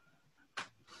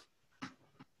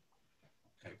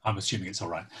 Okay, I'm assuming it's all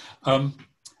right.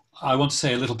 I want to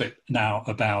say a little bit now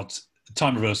about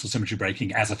time reversal symmetry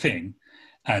breaking as a thing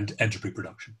and entropy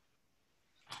production.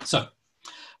 So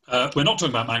we're not talking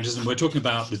about magnetism, we're talking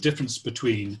about the difference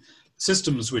between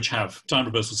systems which have time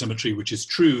reversal symmetry, which is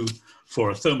true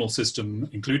for a thermal system,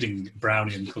 including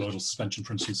Brownian colloidal suspension,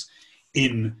 for instance,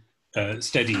 in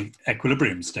steady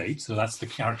equilibrium state. So that's the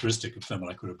characteristic of thermal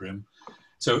equilibrium.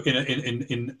 So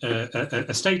in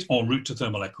a state en route to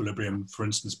thermal equilibrium, for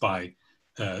instance, by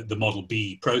the model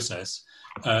B process,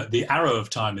 the arrow of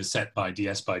time is set by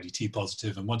ds by dt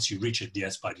positive, and once you reach it,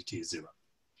 ds by dt is 0.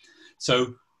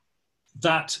 So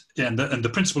that, and the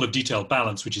principle of detailed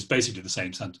balance, which is basically the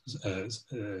same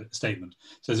statement,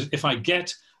 says that if I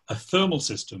get a thermal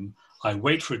system, I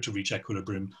wait for it to reach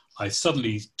equilibrium, I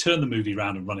suddenly turn the movie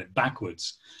around and run it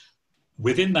backwards.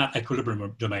 Within that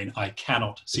equilibrium domain, I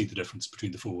cannot see the difference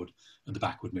between the forward and the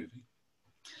backward movie.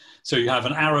 So you have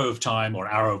an arrow of time or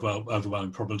arrow of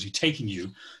overwhelming probability taking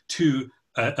you to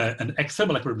an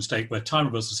thermal equilibrium state where time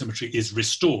reversal symmetry is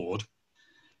restored,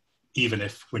 even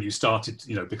if when you started,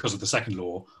 because of the second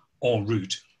law, en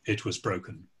route, it was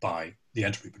broken by the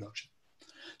entropy production.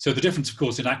 So the difference, of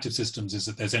course, in active systems is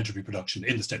that there's entropy production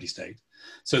in the steady state.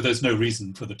 So there's no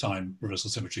reason for the time reversal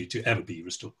symmetry to ever be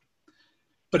restored.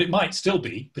 But it might still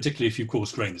be, particularly if you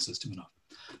coarse grain the system enough.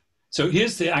 So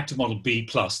here's the active model B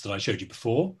plus that I showed you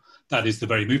before. That is the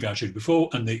very movie I showed you before.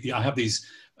 And I have these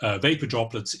vapor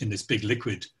droplets in this big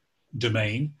liquid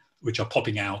domain, which are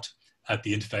popping out at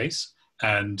the interface.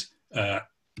 And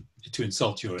to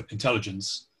insult your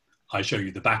intelligence, I show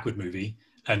you the backward movie,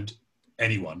 and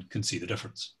anyone can see the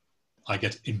difference. I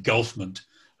get engulfment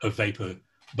of vapor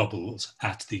bubbles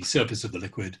at the surface of the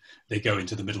liquid. They go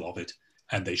into the middle of it,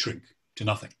 and they shrink to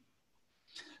nothing.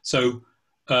 So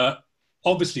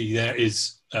obviously there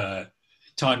is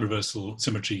time reversal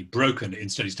symmetry broken in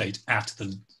steady state at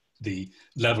the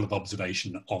level of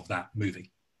observation of that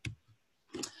movie.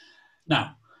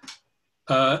 Now,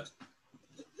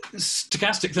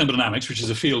 stochastic thermodynamics, which is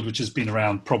a field which has been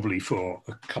around probably for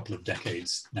a couple of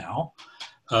decades now,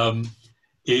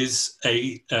 is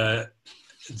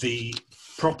the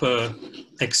proper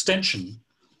extension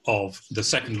of the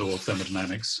second law of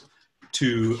thermodynamics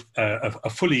to a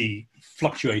fully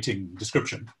fluctuating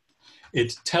description.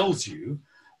 It tells you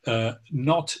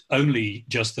not only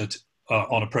just that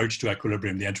on approach to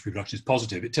equilibrium, the entropy production is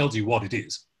positive, it tells you what it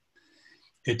is.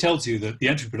 It tells you that the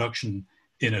entropy production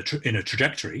in a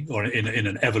trajectory or in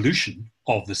an evolution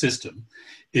of the system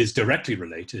is directly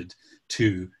related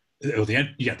to, or the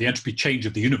entropy change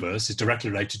of the universe is directly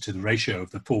related to the ratio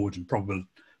of the forward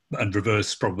and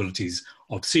reverse probabilities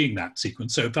of seeing that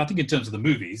sequence. So if I think in terms of the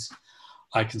movies,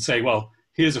 I can say, well,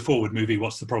 here's a forward movie,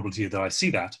 what's the probability that I see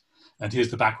that? And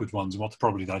here's the backwards ones, and what's the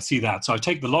probability that I see that? So I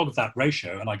take the log of that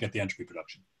ratio and I get the entropy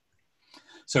production.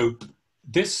 So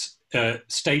this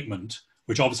statement,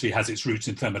 which obviously has its roots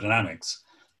in thermodynamics,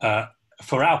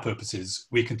 for our purposes,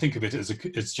 we can think of it as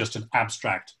it's just an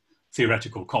abstract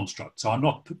theoretical construct. So I'm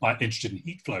not interested in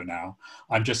heat flow now.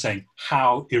 I'm just saying,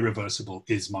 how irreversible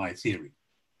is my theory?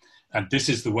 And this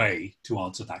is the way to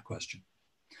answer that question.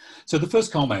 So the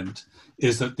first comment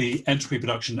is that the entropy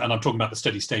production, and I'm talking about the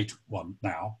steady state one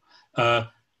now,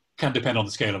 can depend on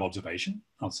the scale of observation.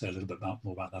 I'll say a little bit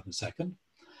more about that in a second.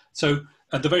 So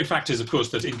the very fact is, of course,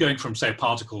 that in going from, say, a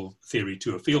particle theory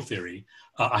to a field theory,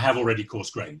 I have already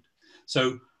coarse-grained.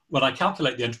 So when I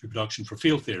calculate the entropy production for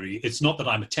field theory, it's not that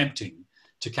I'm attempting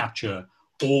to capture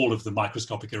all of the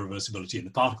microscopic irreversibility in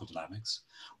the particle dynamics.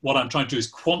 What I'm trying to do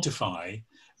is quantify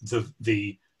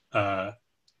the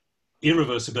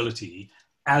irreversibility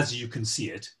as you can see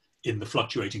it in the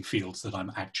fluctuating fields that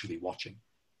I'm actually watching.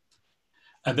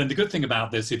 And then the good thing about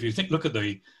this, if you look at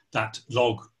that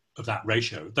log of that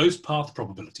ratio, those path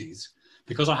probabilities,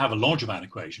 because I have a Langevin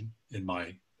equation in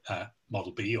my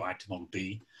model B or active model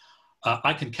B,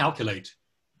 I can calculate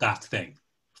that thing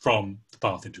from the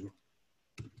path integral.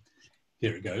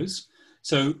 Here it goes.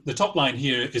 So the top line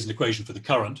here is an equation for the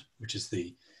current, which is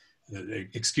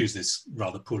excuse this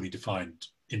rather poorly defined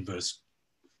inverse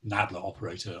Nadler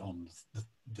operator on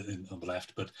the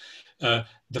left, but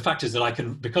the fact is that I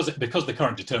can, because the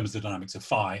current determines the dynamics of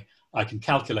phi, I can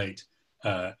calculate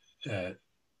the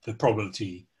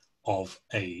probability of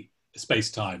a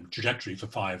space-time trajectory for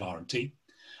phi of r and t,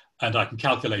 and I can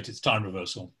calculate its time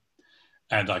reversal,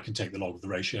 and I can take the log of the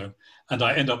ratio, and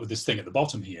I end up with this thing at the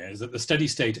bottom here, is that the steady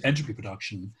state entropy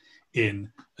production in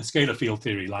a scalar field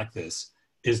theory like this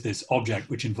is this object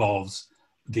which involves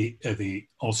the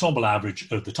ensemble average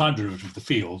of the time derivative of the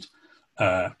field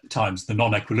times the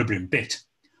non-equilibrium bit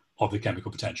of the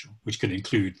chemical potential, which can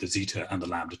include the zeta and the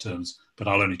lambda terms, but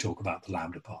I'll only talk about the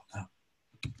lambda part now.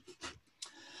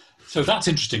 So that's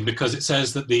interesting because it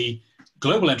says that the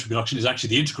global entropy production is actually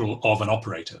the integral of an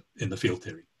operator in the field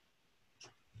theory.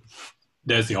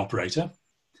 There's the operator.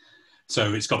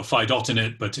 So it's got a phi dot in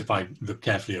it, but if I look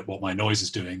carefully at what my noise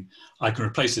is doing, I can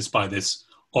replace this by this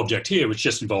object here, which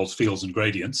just involves fields and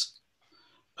gradients.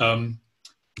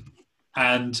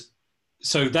 And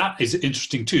so that is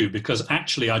interesting too, because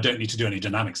actually I don't need to do any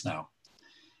dynamics now.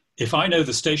 If I know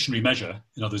the stationary measure,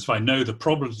 in other words, if I know the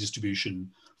probability distribution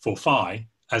for phi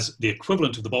as the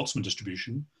equivalent of the Boltzmann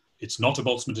distribution, it's not a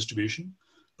Boltzmann distribution,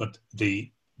 but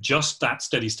just that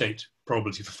steady state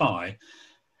probability for phi,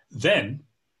 then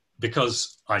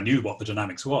because I knew what the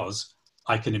dynamics was,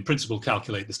 I can in principle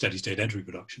calculate the steady state entropy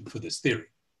production for this theory.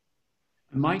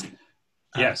 Mike?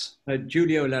 Yes.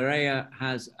 Giulio Larea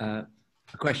has a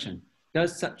question.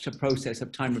 Does such a process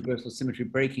of time reversal symmetry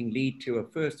breaking lead to a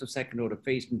first or second order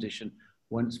phase condition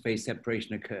once phase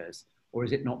separation occurs? Or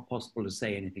is it not possible to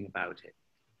say anything about it?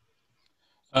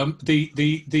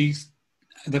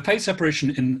 The phase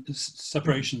separation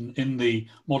in the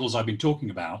models I've been talking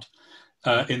about,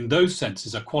 in those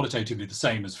senses are qualitatively the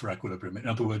same as for equilibrium. In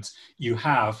other words, you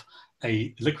have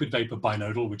a liquid vapor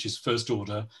binodal, which is first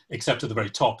order, except at the very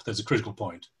top, there's a critical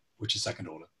point, which is second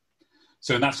order.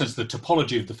 So in that sense, the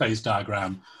topology of the phase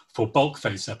diagram for bulk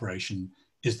phase separation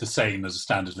is the same as a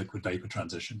standard liquid vapor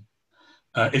transition.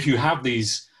 If you have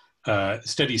these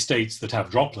steady states that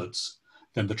have droplets,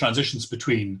 then the transitions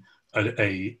between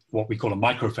what we call a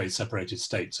microphase separated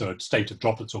state, so a state of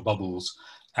droplets or bubbles,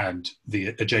 and the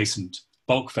adjacent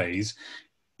bulk phase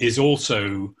is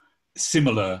also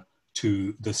similar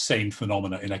to the same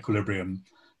phenomena in equilibrium.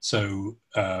 So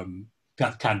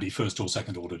that can be first or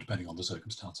second order depending on the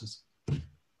circumstances.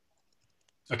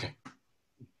 Okay.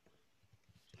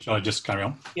 Shall I just carry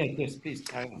on? Yes, please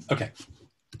carry on. Okay.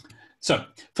 So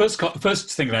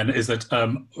first thing then is that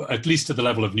at least at the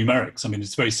level of numerics, I mean,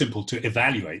 it's very simple to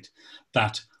evaluate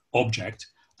that object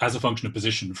as a function of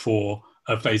position for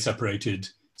a phase separated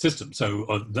system. So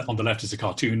on the left is a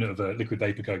cartoon of a liquid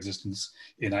vapor coexistence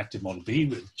in active model B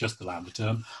with just the lambda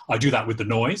term. I do that with the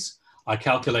noise. I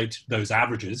calculate those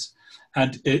averages.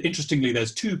 And interestingly,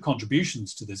 there's two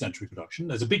contributions to this entropy production.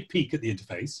 There's a big peak at the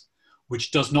interface,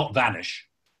 which does not vanish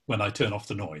when I turn off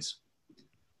the noise.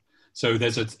 So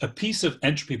there's a piece of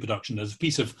entropy production, there's a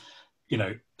piece of,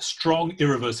 strong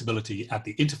irreversibility at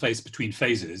the interface between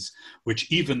phases, which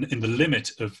even in the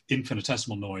limit of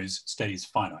infinitesimal noise stays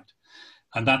finite.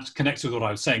 And that connects with what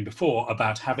I was saying before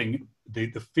about having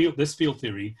this field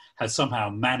theory has somehow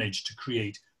managed to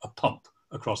create a pump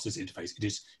across this interface. It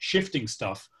is shifting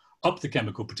stuff up the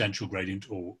chemical potential gradient,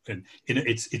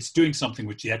 it's doing something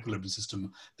which the equilibrium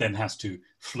system then has to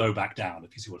flow back down,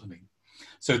 if you see what I mean.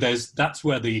 So that's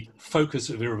where the focus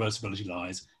of irreversibility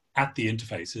lies, at the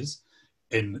interfaces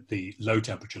in the low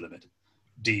temperature limit,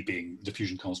 D being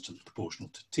diffusion constant proportional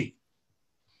to T.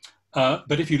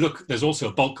 But if you look, there's also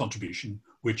a bulk contribution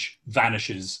which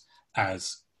vanishes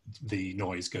as the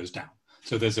noise goes down.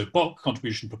 So there's a bulk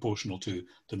contribution proportional to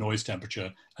the noise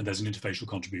temperature, and there's an interfacial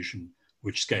contribution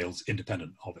which scales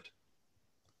independent of it.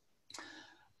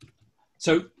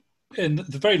 So in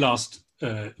the very last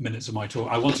minutes of my talk,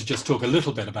 I want to just talk a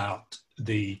little bit about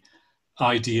the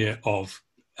idea of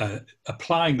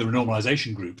applying the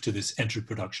renormalization group to this entropy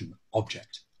production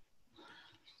object.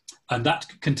 And that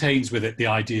contains with it the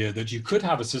idea that you could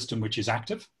have a system which is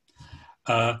active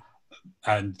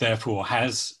and therefore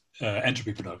has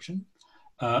entropy production.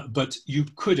 But you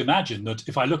could imagine that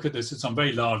if I look at this at some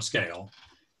very large scale,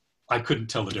 I couldn't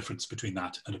tell the difference between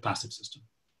that and a passive system.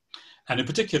 And in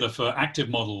particular for active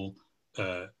model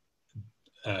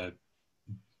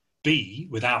B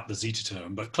without the zeta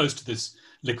term, but close to this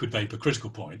liquid vapor critical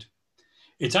point,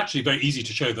 it's actually very easy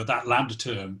to show that that lambda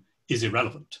term is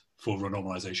irrelevant for a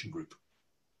renormalization group.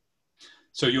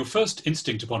 So your first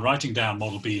instinct upon writing down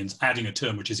model B and adding a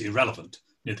term which is irrelevant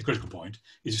near the critical point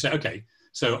is you say, okay,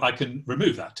 so I can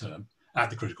remove that term at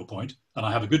the critical point and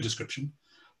I have a good description,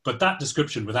 but that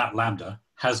description without lambda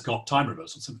has got time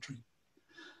reversal symmetry.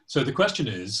 So the question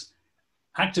is,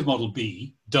 active model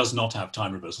B does not have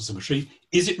time reversal symmetry.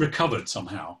 Is it recovered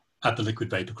somehow at the liquid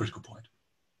vapor critical point?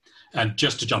 And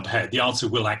just to jump ahead, the answer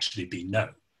will actually be no.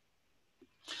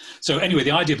 So anyway,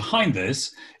 the idea behind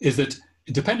this is that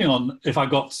depending on if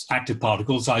I've got active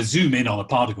particles, I zoom in on a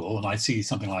particle and I see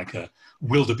something like a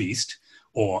wildebeest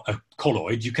or a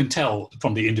colloid, you can tell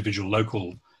from the individual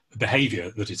local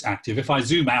behavior that it's active. If I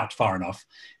zoom out far enough,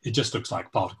 it just looks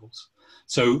like particles.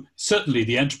 So certainly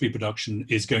the entropy production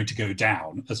is going to go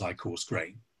down as I coarse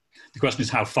grain. The question is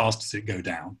how fast does it go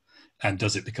down and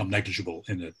does it become negligible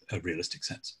in a realistic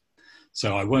sense?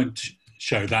 So I won't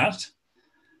show that.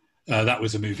 That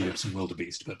was a movie of some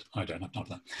wildebeest, but I don't have time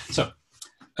for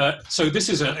that. So this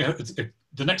is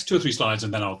the next 2 or 3 slides,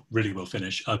 and then we'll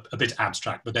finish, a bit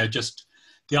abstract, but they're just,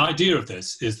 the idea of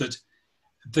this is that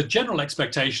the general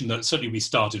expectation that certainly we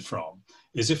started from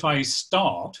is if I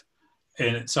start,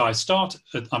 I'm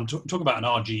talking about an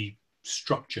RG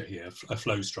structure here, a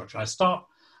flow structure. I start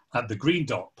at the green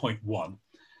dot, point 1,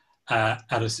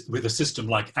 with a system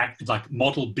like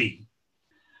model B,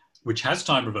 which has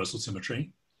time reversal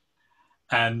symmetry,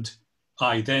 and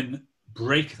I then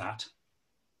break that.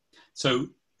 So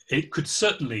it could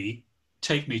certainly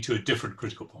take me to a different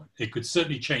critical point. It could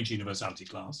certainly change universality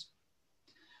class,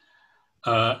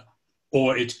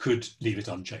 or it could leave it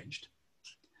unchanged.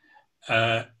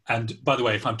 And by the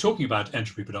way, if I'm talking about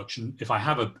entropy production, if I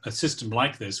have a system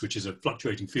like this, which is a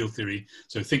fluctuating field theory,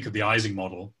 so think of the Ising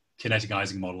model, kinetic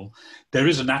Ising model, there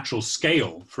is a natural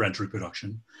scale for entropy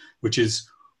production, which is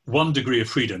 1 degree of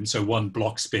freedom, so 1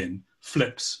 block spin,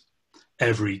 flips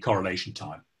every correlation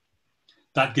time.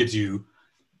 That gives you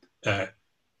a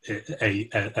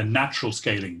natural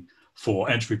scaling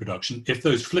for entropy production. If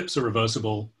those flips are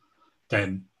reversible,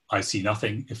 then I see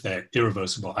nothing. If they're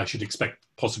irreversible, I should expect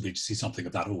possibly to see something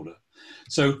of that order.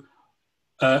 So,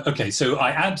 okay, so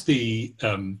I add the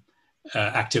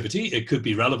activity. It could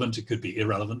be relevant, it could be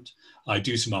irrelevant. I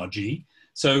do some RG.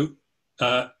 So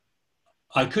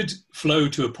I could flow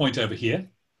to a point over here,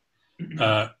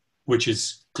 which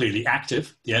is clearly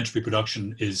active. The entropy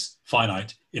production is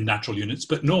finite in natural units,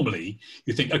 but normally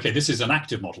you think, okay, this is an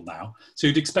active model now. So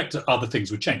you'd expect that other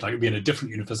things would change, like it'd be in a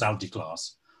different universality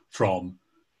class from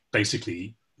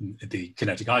basically the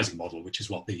kinetic Ising model, which is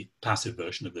what the passive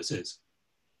version of this is.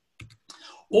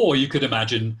 Or you could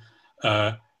imagine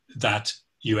that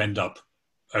you end up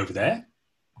over there,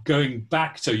 going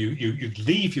back, so you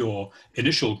leave your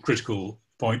initial critical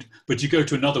point, but you go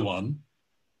to another one,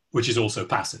 which is also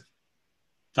passive.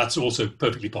 That's also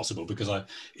perfectly possible because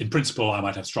in principle, I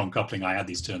might have strong coupling. I add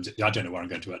these terms. I don't know where I'm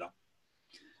going to end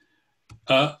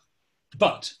up.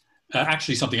 But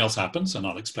actually something else happens, and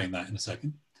I'll explain that in a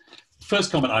second.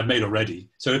 First comment I've made already.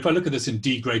 So if I look at this in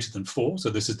D greater than 4, so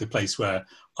this is the place where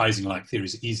Ising-like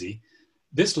theories are easy,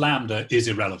 this lambda is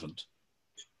irrelevant.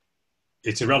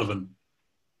 It's irrelevant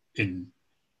in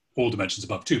all dimensions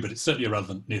above 2, but it's certainly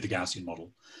irrelevant near the Gaussian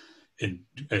model in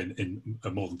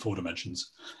more than 4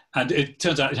 dimensions. And it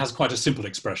turns out it has quite a simple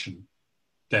expression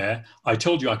there. I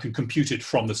told you I can compute it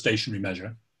from the stationary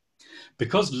measure.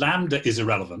 Because lambda is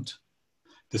irrelevant,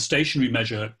 the stationary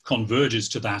measure converges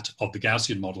to that of the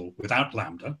Gaussian model without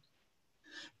lambda,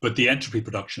 but the entropy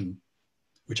production,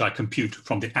 which I compute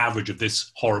from the average of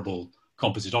this horrible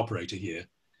composite operator here,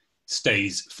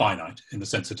 stays finite in the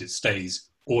sense that it stays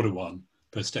order 1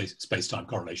 per space-time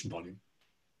correlation volume.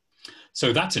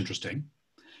 So that's interesting.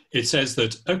 It says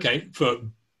that, okay, for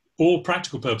all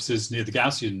practical purposes near the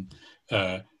Gaussian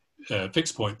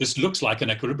fixed point, this looks like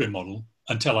an equilibrium model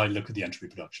until I look at the entropy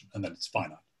production, and then it's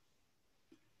finite.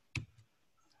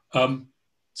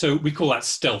 So we call that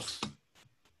stealth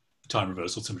time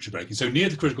reversal symmetry breaking. So near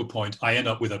the critical point, I end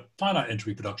up with a finite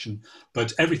entropy production,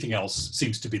 but everything else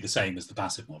seems to be the same as the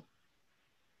passive model.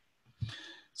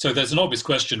 So there's an obvious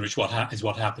question, which is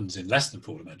what happens in less than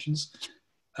 4 dimensions.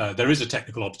 There is a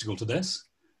technical obstacle to this.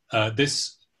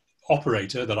 This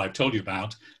operator that I've told you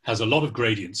about has a lot of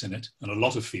gradients in it and a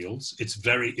lot of fields. It's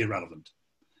very irrelevant.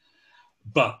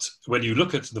 But when you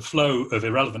look at the flow of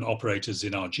irrelevant operators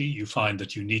in RG, you find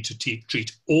that you need to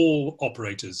treat all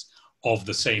operators of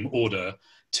the same order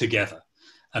together.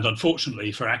 And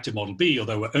unfortunately for active model B,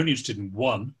 although we're only interested in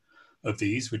one of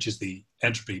these, which is the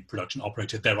entropy production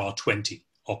operator, there are 20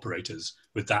 operators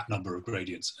with that number of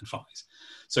gradients and phis.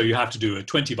 So you have to do a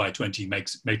 20 by 20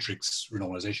 matrix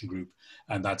renormalization group,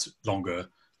 and that's longer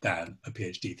than a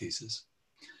PhD thesis.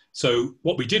 So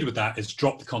what we did with that is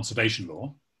drop the conservation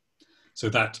law. So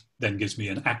that then gives me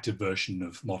an active version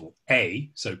of model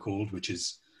A, so-called, which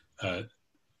is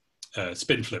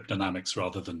spin flip dynamics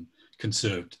rather than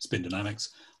conserved spin dynamics.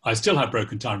 I still have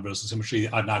broken time reversal symmetry.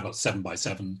 I've now got 7 by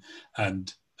 7,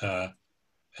 and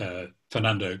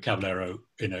Fernando Caballero,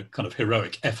 in a kind of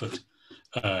heroic effort,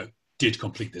 did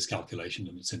complete this calculation,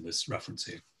 and it's in this reference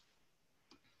here.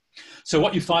 So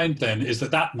what you find then is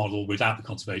that that model without the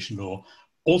conservation law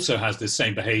also has this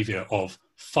same behavior of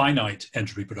finite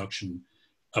entropy production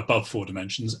above 4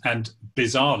 dimensions and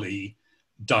bizarrely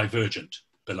divergent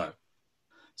below.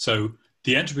 So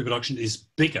the entropy production is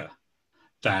bigger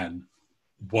than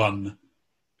one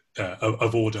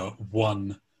of order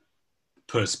 1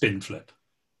 per spin flip,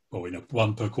 or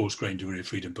 1 per coarse grain degree of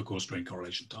freedom per coarse grain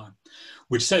correlation time,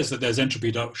 which says that there's entropy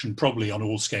reduction probably on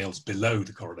all scales below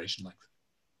the correlation length.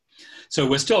 So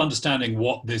we're still understanding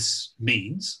what this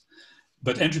means,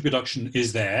 but entropy reduction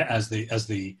is there as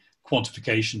the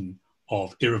quantification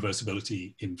of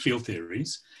irreversibility in field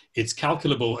theories. It's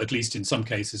calculable, at least in some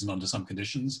cases and under some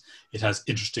conditions. It has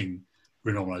interesting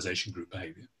renormalization group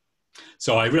behavior.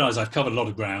 So I realize I've covered a lot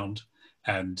of ground,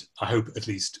 and I hope at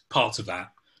least parts of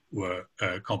that were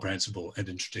comprehensible and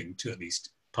interesting to at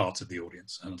least parts of the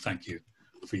audience. And thank you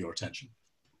for your attention.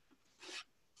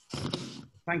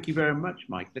 Thank you very much,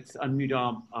 Mike. Let's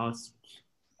unmute our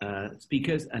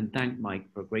speakers and thank Mike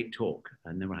for a great talk,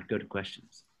 and then we'll go to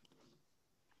questions.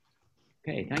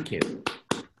 Okay, thank you.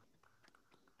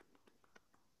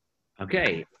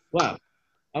 Okay, well,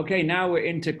 okay, now we're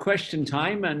into question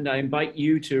time, and I invite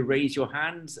you to raise your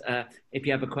hands if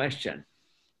you have a question.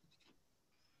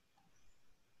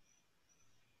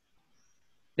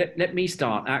 Let me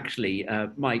start, actually,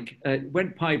 Mike.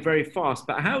 Went by very fast,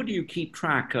 but how do you keep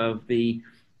track of the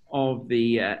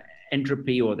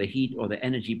entropy or the heat or the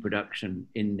energy production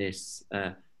in this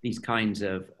these kinds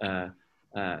of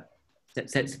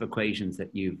sets of equations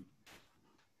that you've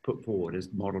put forward as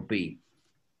model B?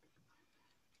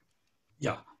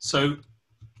 Yeah. So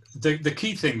the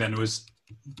key thing then was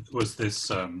this.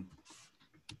 I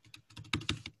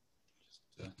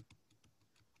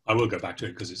will go back to it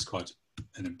because it's quite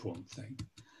an important thing.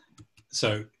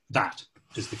 So that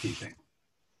is the key thing.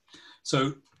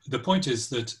 So the point is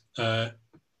that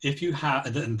if you have,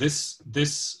 and this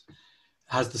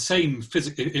has the same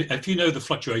physics, if you know the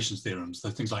fluctuations theorems,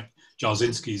 the things like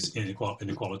Jarzynski's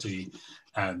inequality,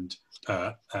 and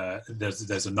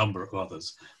there's a number of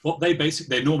others. What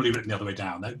they're normally written the other way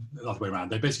down, the other way around.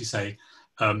 They basically say,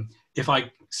 if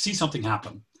I see something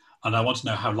happen and I want to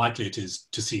know how likely it is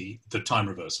to see the time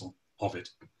reversal of it,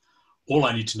 all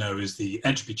I need to know is the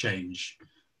entropy change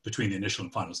between the initial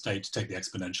and final state to take the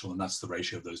exponential, and that's the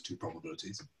ratio of those two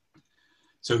probabilities.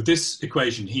 So this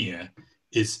equation here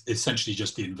is essentially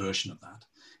just the inversion of that.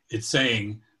 It's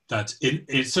saying that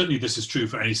certainly this is true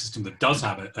for any system that does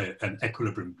have an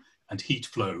equilibrium and heat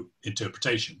flow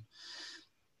interpretation.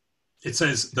 It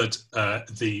says that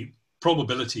the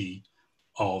probability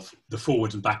of the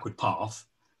forward and backward path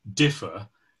differ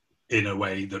in a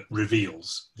way that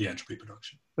reveals the entropy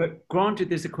production. But granted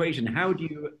this equation, how do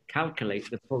you calculate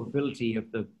the probability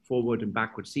of the forward and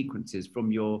backward sequences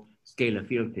from your scalar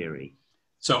field theory?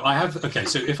 So I have, okay,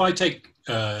 so if I take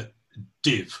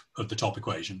div of the top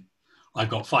equation, I've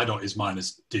got phi dot is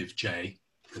minus div j,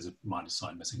 there's a minus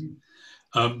sign missing.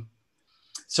 And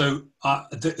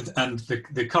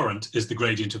the current is the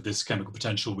gradient of this chemical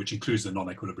potential, which includes the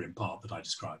non-equilibrium part that I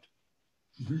described.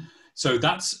 Mm-hmm. So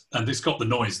that's, and it's got the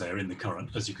noise there in the current,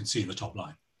 as you can see in the top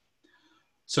line.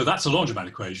 So that's a Langevin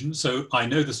equation. So I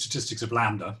know the statistics of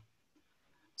lambda.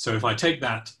 So if I take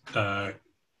that,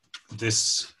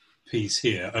 this piece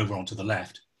here over onto the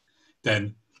left,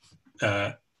 then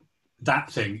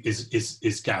that thing is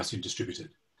Gaussian distributed.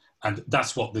 And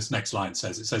that's what this next line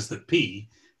says. It says that P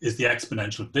is the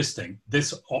exponential of this thing.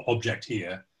 This object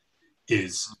here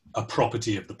is a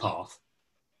property of the path.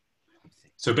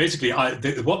 So basically,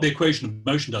 what the equation of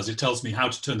motion does, it tells me how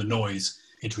to turn the noise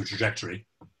into a trajectory.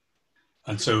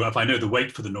 And so if I know the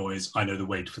weight for the noise, I know the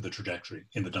weight for the trajectory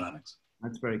in the dynamics.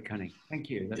 That's very cunning. Thank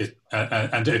you.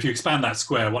 And if you expand that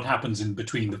square, what happens in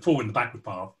between the forward and the backward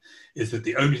path is that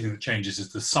the only thing that changes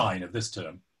is the sign of this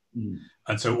term. Mm.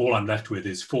 And so all I'm left with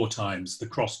is 4 times the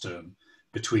cross term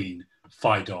between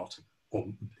phi dot, or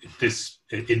this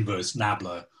inverse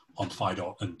nabla on phi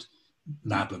dot and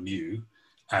nabla mu.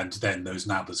 And then those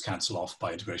nablas cancel off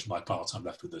by integration by parts. I'm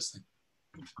left with this thing.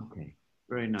 Okay,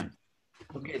 very nice.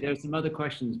 Okay, there's some other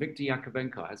questions. Victor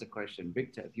Yakovenko has a question.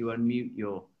 Victor, if you unmute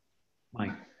your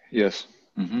mic. Yes.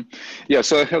 Mm-hmm. Yeah,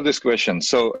 so I have this question.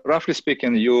 So roughly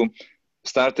speaking, you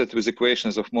started with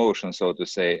equations of motion, so to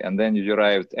say, and then you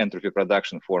derived entropy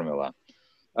production formula.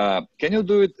 Can you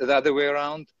do it the other way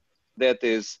around? That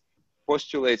is,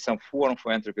 postulate some form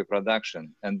for entropy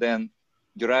production and then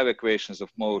derive equations of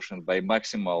motion by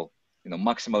maximal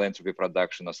entropy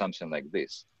production or something like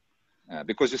this.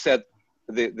 Because you said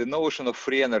the notion of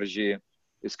free energy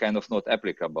is kind of not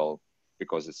applicable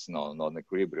because it's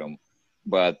non-equilibrium.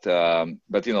 But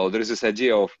you know, there is this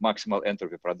idea of maximal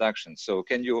entropy production. So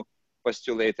can you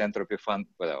postulate entropy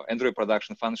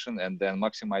production function and then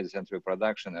maximize this entropy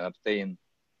production and obtain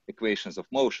equations of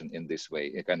motion in this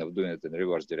way, kind of doing it in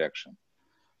reverse direction?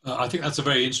 I think that's a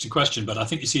very interesting question, but I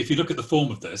think, you see, if you look at the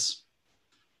form of this,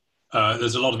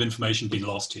 there's a lot of information being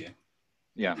lost here.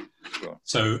 Yeah, sure.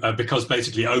 So because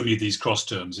basically only these cross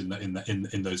terms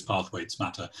in those path weights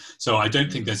matter. So I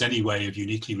don't think there's any way of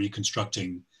uniquely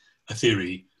reconstructing a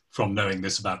theory from knowing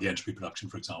this about the entropy production,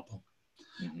 for example.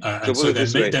 And so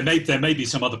there may be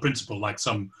some other principle, like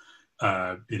some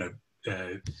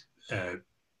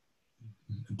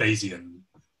Bayesian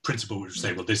principle, which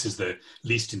say, well, this is the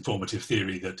least informative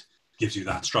theory that gives you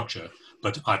that structure.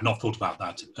 But I've not thought about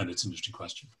that, and it's an interesting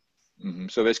question. Mm-hmm.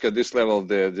 So basically, at this level,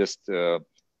 the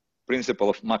principle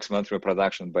of maximum entropy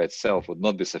production by itself would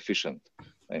not be sufficient.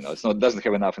 You know, doesn't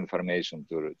have enough information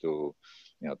to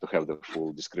have the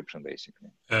full description, basically.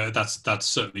 That's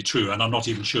certainly true, and I'm not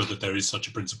even sure that there is such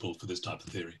a principle for this type of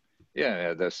theory.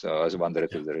 Yeah, that's I was wondering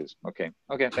if there is. Okay,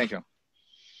 thank you.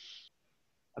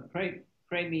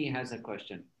 Premi has a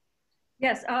question.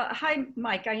 Yes, hi,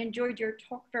 Mike. I enjoyed your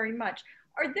talk very much.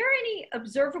 Are there any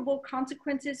observable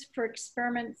consequences for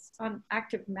experiments on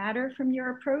active matter from your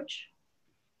approach?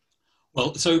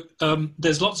 Well, so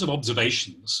there's lots of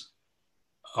observations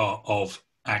of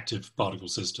active particle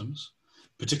systems,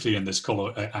 particularly in this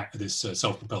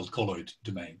self-propelled colloid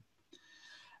domain.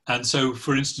 And so,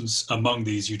 for instance, among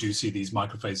these, you do see these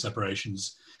microphase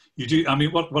separations. You do, I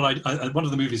mean, one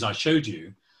of the movies I showed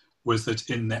you was that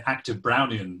in the active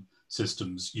Brownian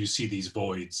systems, you see these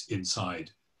voids inside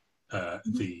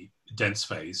the dense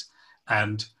phase.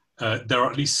 And there are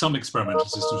at least some experimental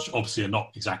systems, which obviously are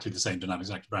not exactly the same dynamics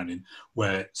as active Brownian,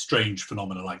 where strange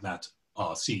phenomena like that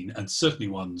are seen, and certainly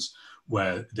ones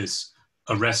where this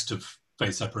arrest of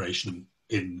phase separation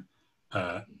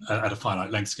at a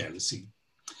finite length scale is seen.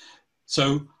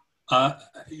 So,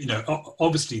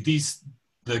 obviously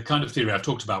the kind of theory I've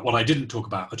talked about, what I didn't talk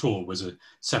about at all was a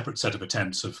separate set of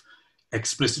attempts of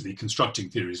explicitly constructing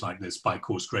theories like this by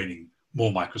coarse graining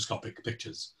more microscopic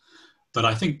pictures. But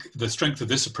I think the strength of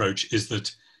this approach is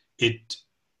that it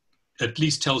at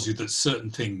least tells you that certain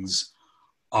things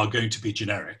are going to be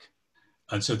generic,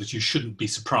 and so that you shouldn't be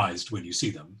surprised when you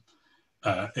see them.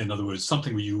 In other words,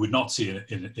 something you would not see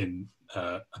in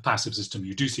a passive system,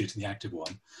 you do see it in the active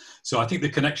one. So I think the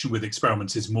connection with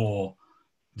experiments is more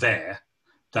there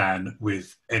than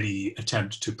with any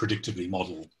attempt to predictively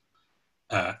model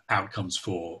outcomes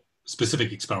for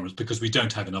specific experiments, because we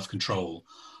don't have enough control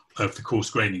of the coarse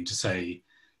graining to say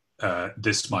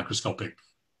this microscopic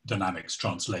dynamics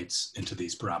translates into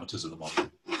these parameters of the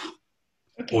model.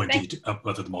 Okay, or indeed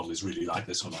whether the model is really like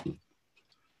this or not.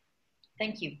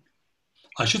 Thank you.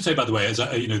 I should say, by the way,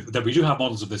 that we do have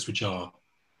models of this which are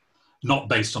not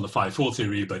based on the 5-4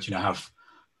 theory, but have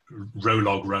rho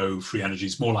log rho free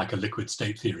energies, more like a liquid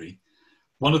state theory.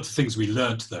 One of the things we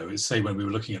learned, though, is, say, when we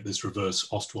were looking at this reverse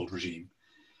Ostwald regime,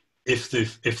 if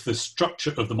the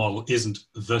structure of the model isn't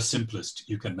the simplest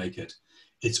you can make it,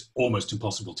 it's almost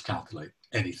impossible to calculate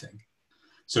anything.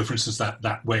 So, for instance,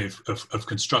 that way of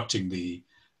constructing the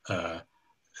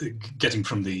getting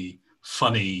from the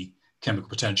funny chemical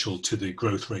potential to the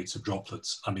growth rates of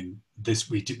droplets, I mean,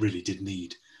 we really did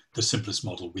need the simplest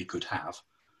model we could have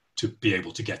to be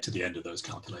able to get to the end of those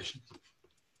calculations.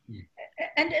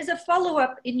 And as a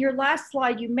follow-up, in your last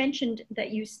slide, you mentioned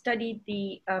that you studied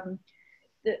the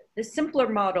simpler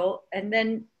model, and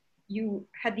then you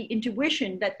had the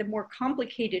intuition that the more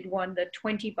complicated one, the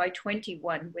 20 by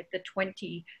 21 with the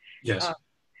 20, yes.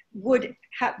 Would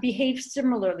behave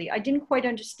similarly. I didn't quite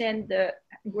understand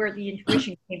where the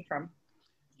intuition came from.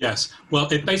 Yes, well,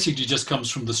 it basically just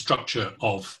comes from the structure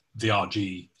of the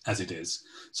RG as it is.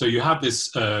 So you have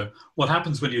this, what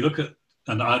happens when you look at,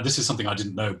 and this is something I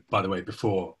didn't know, by the way,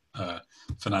 before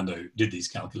Fernando did these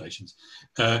calculations.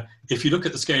 If you look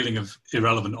at the scaling of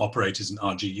irrelevant operators in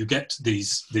RG, you get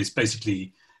this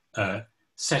basically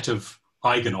set of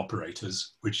eigenoperators,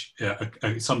 which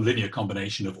some linear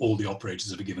combination of all the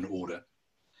operators of a given order.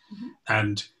 Mm-hmm.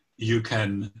 And you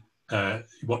can, the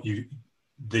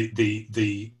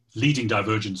leading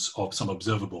divergence of some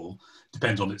observable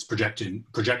depends on its projection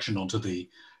onto the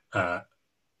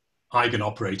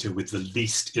eigenoperator with the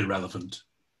least irrelevant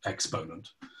exponent.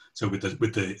 So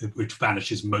which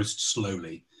vanishes most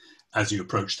slowly as you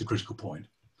approach the critical point.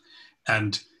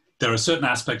 And there are certain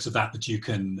aspects of that you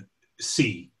can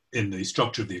see in the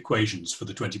structure of the equations for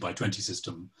the 20 by 20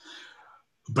 system,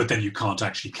 but then you can't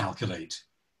actually calculate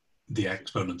the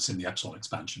exponents in the epsilon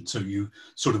expansion. So you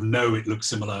sort of know it looks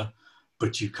similar,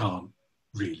 but you can't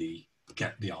really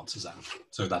get the answers out.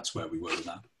 So that's where we were with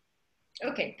that.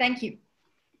 Okay, thank you.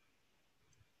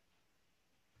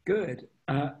 Good.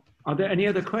 Are there any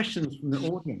other questions from the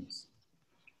audience?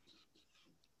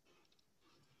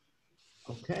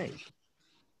 Okay.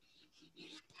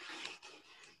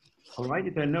 All right,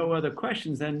 if there are no other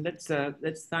questions, then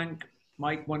let's thank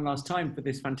Mike one last time for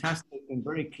this fantastic and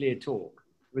very clear talk.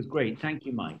 It was great. Thank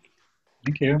you, Mike.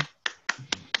 Thank you.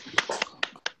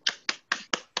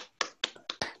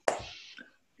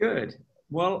 Good.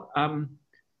 Well,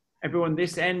 everyone,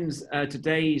 this ends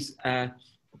today's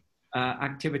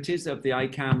activities of the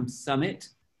ICAM Summit.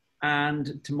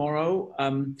 And tomorrow,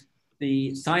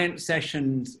 the science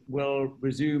sessions will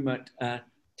resume at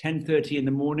 10:30 in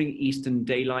the morning Eastern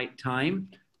Daylight Time,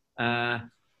 and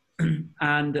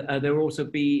there will also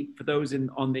be, for those in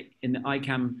the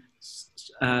ICAM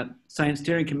Science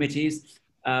Steering Committees,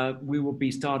 we will be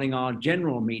starting our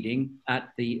general meeting at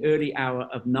the early hour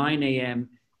of 9 a.m.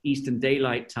 Eastern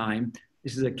Daylight Time.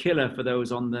 This is a killer for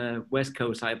those on the West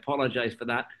Coast. I apologize for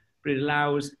that, but it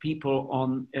allows people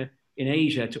in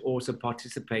Asia to also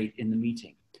participate in the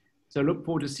meeting. So I look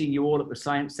forward to seeing you all at the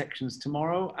science sections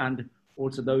tomorrow, and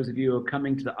also those of you who are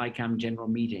coming to the ICAM general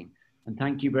meeting. And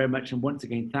thank you very much. And once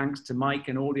again, thanks to Mike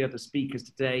and all the other speakers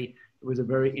today. It was a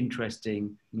very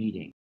interesting meeting.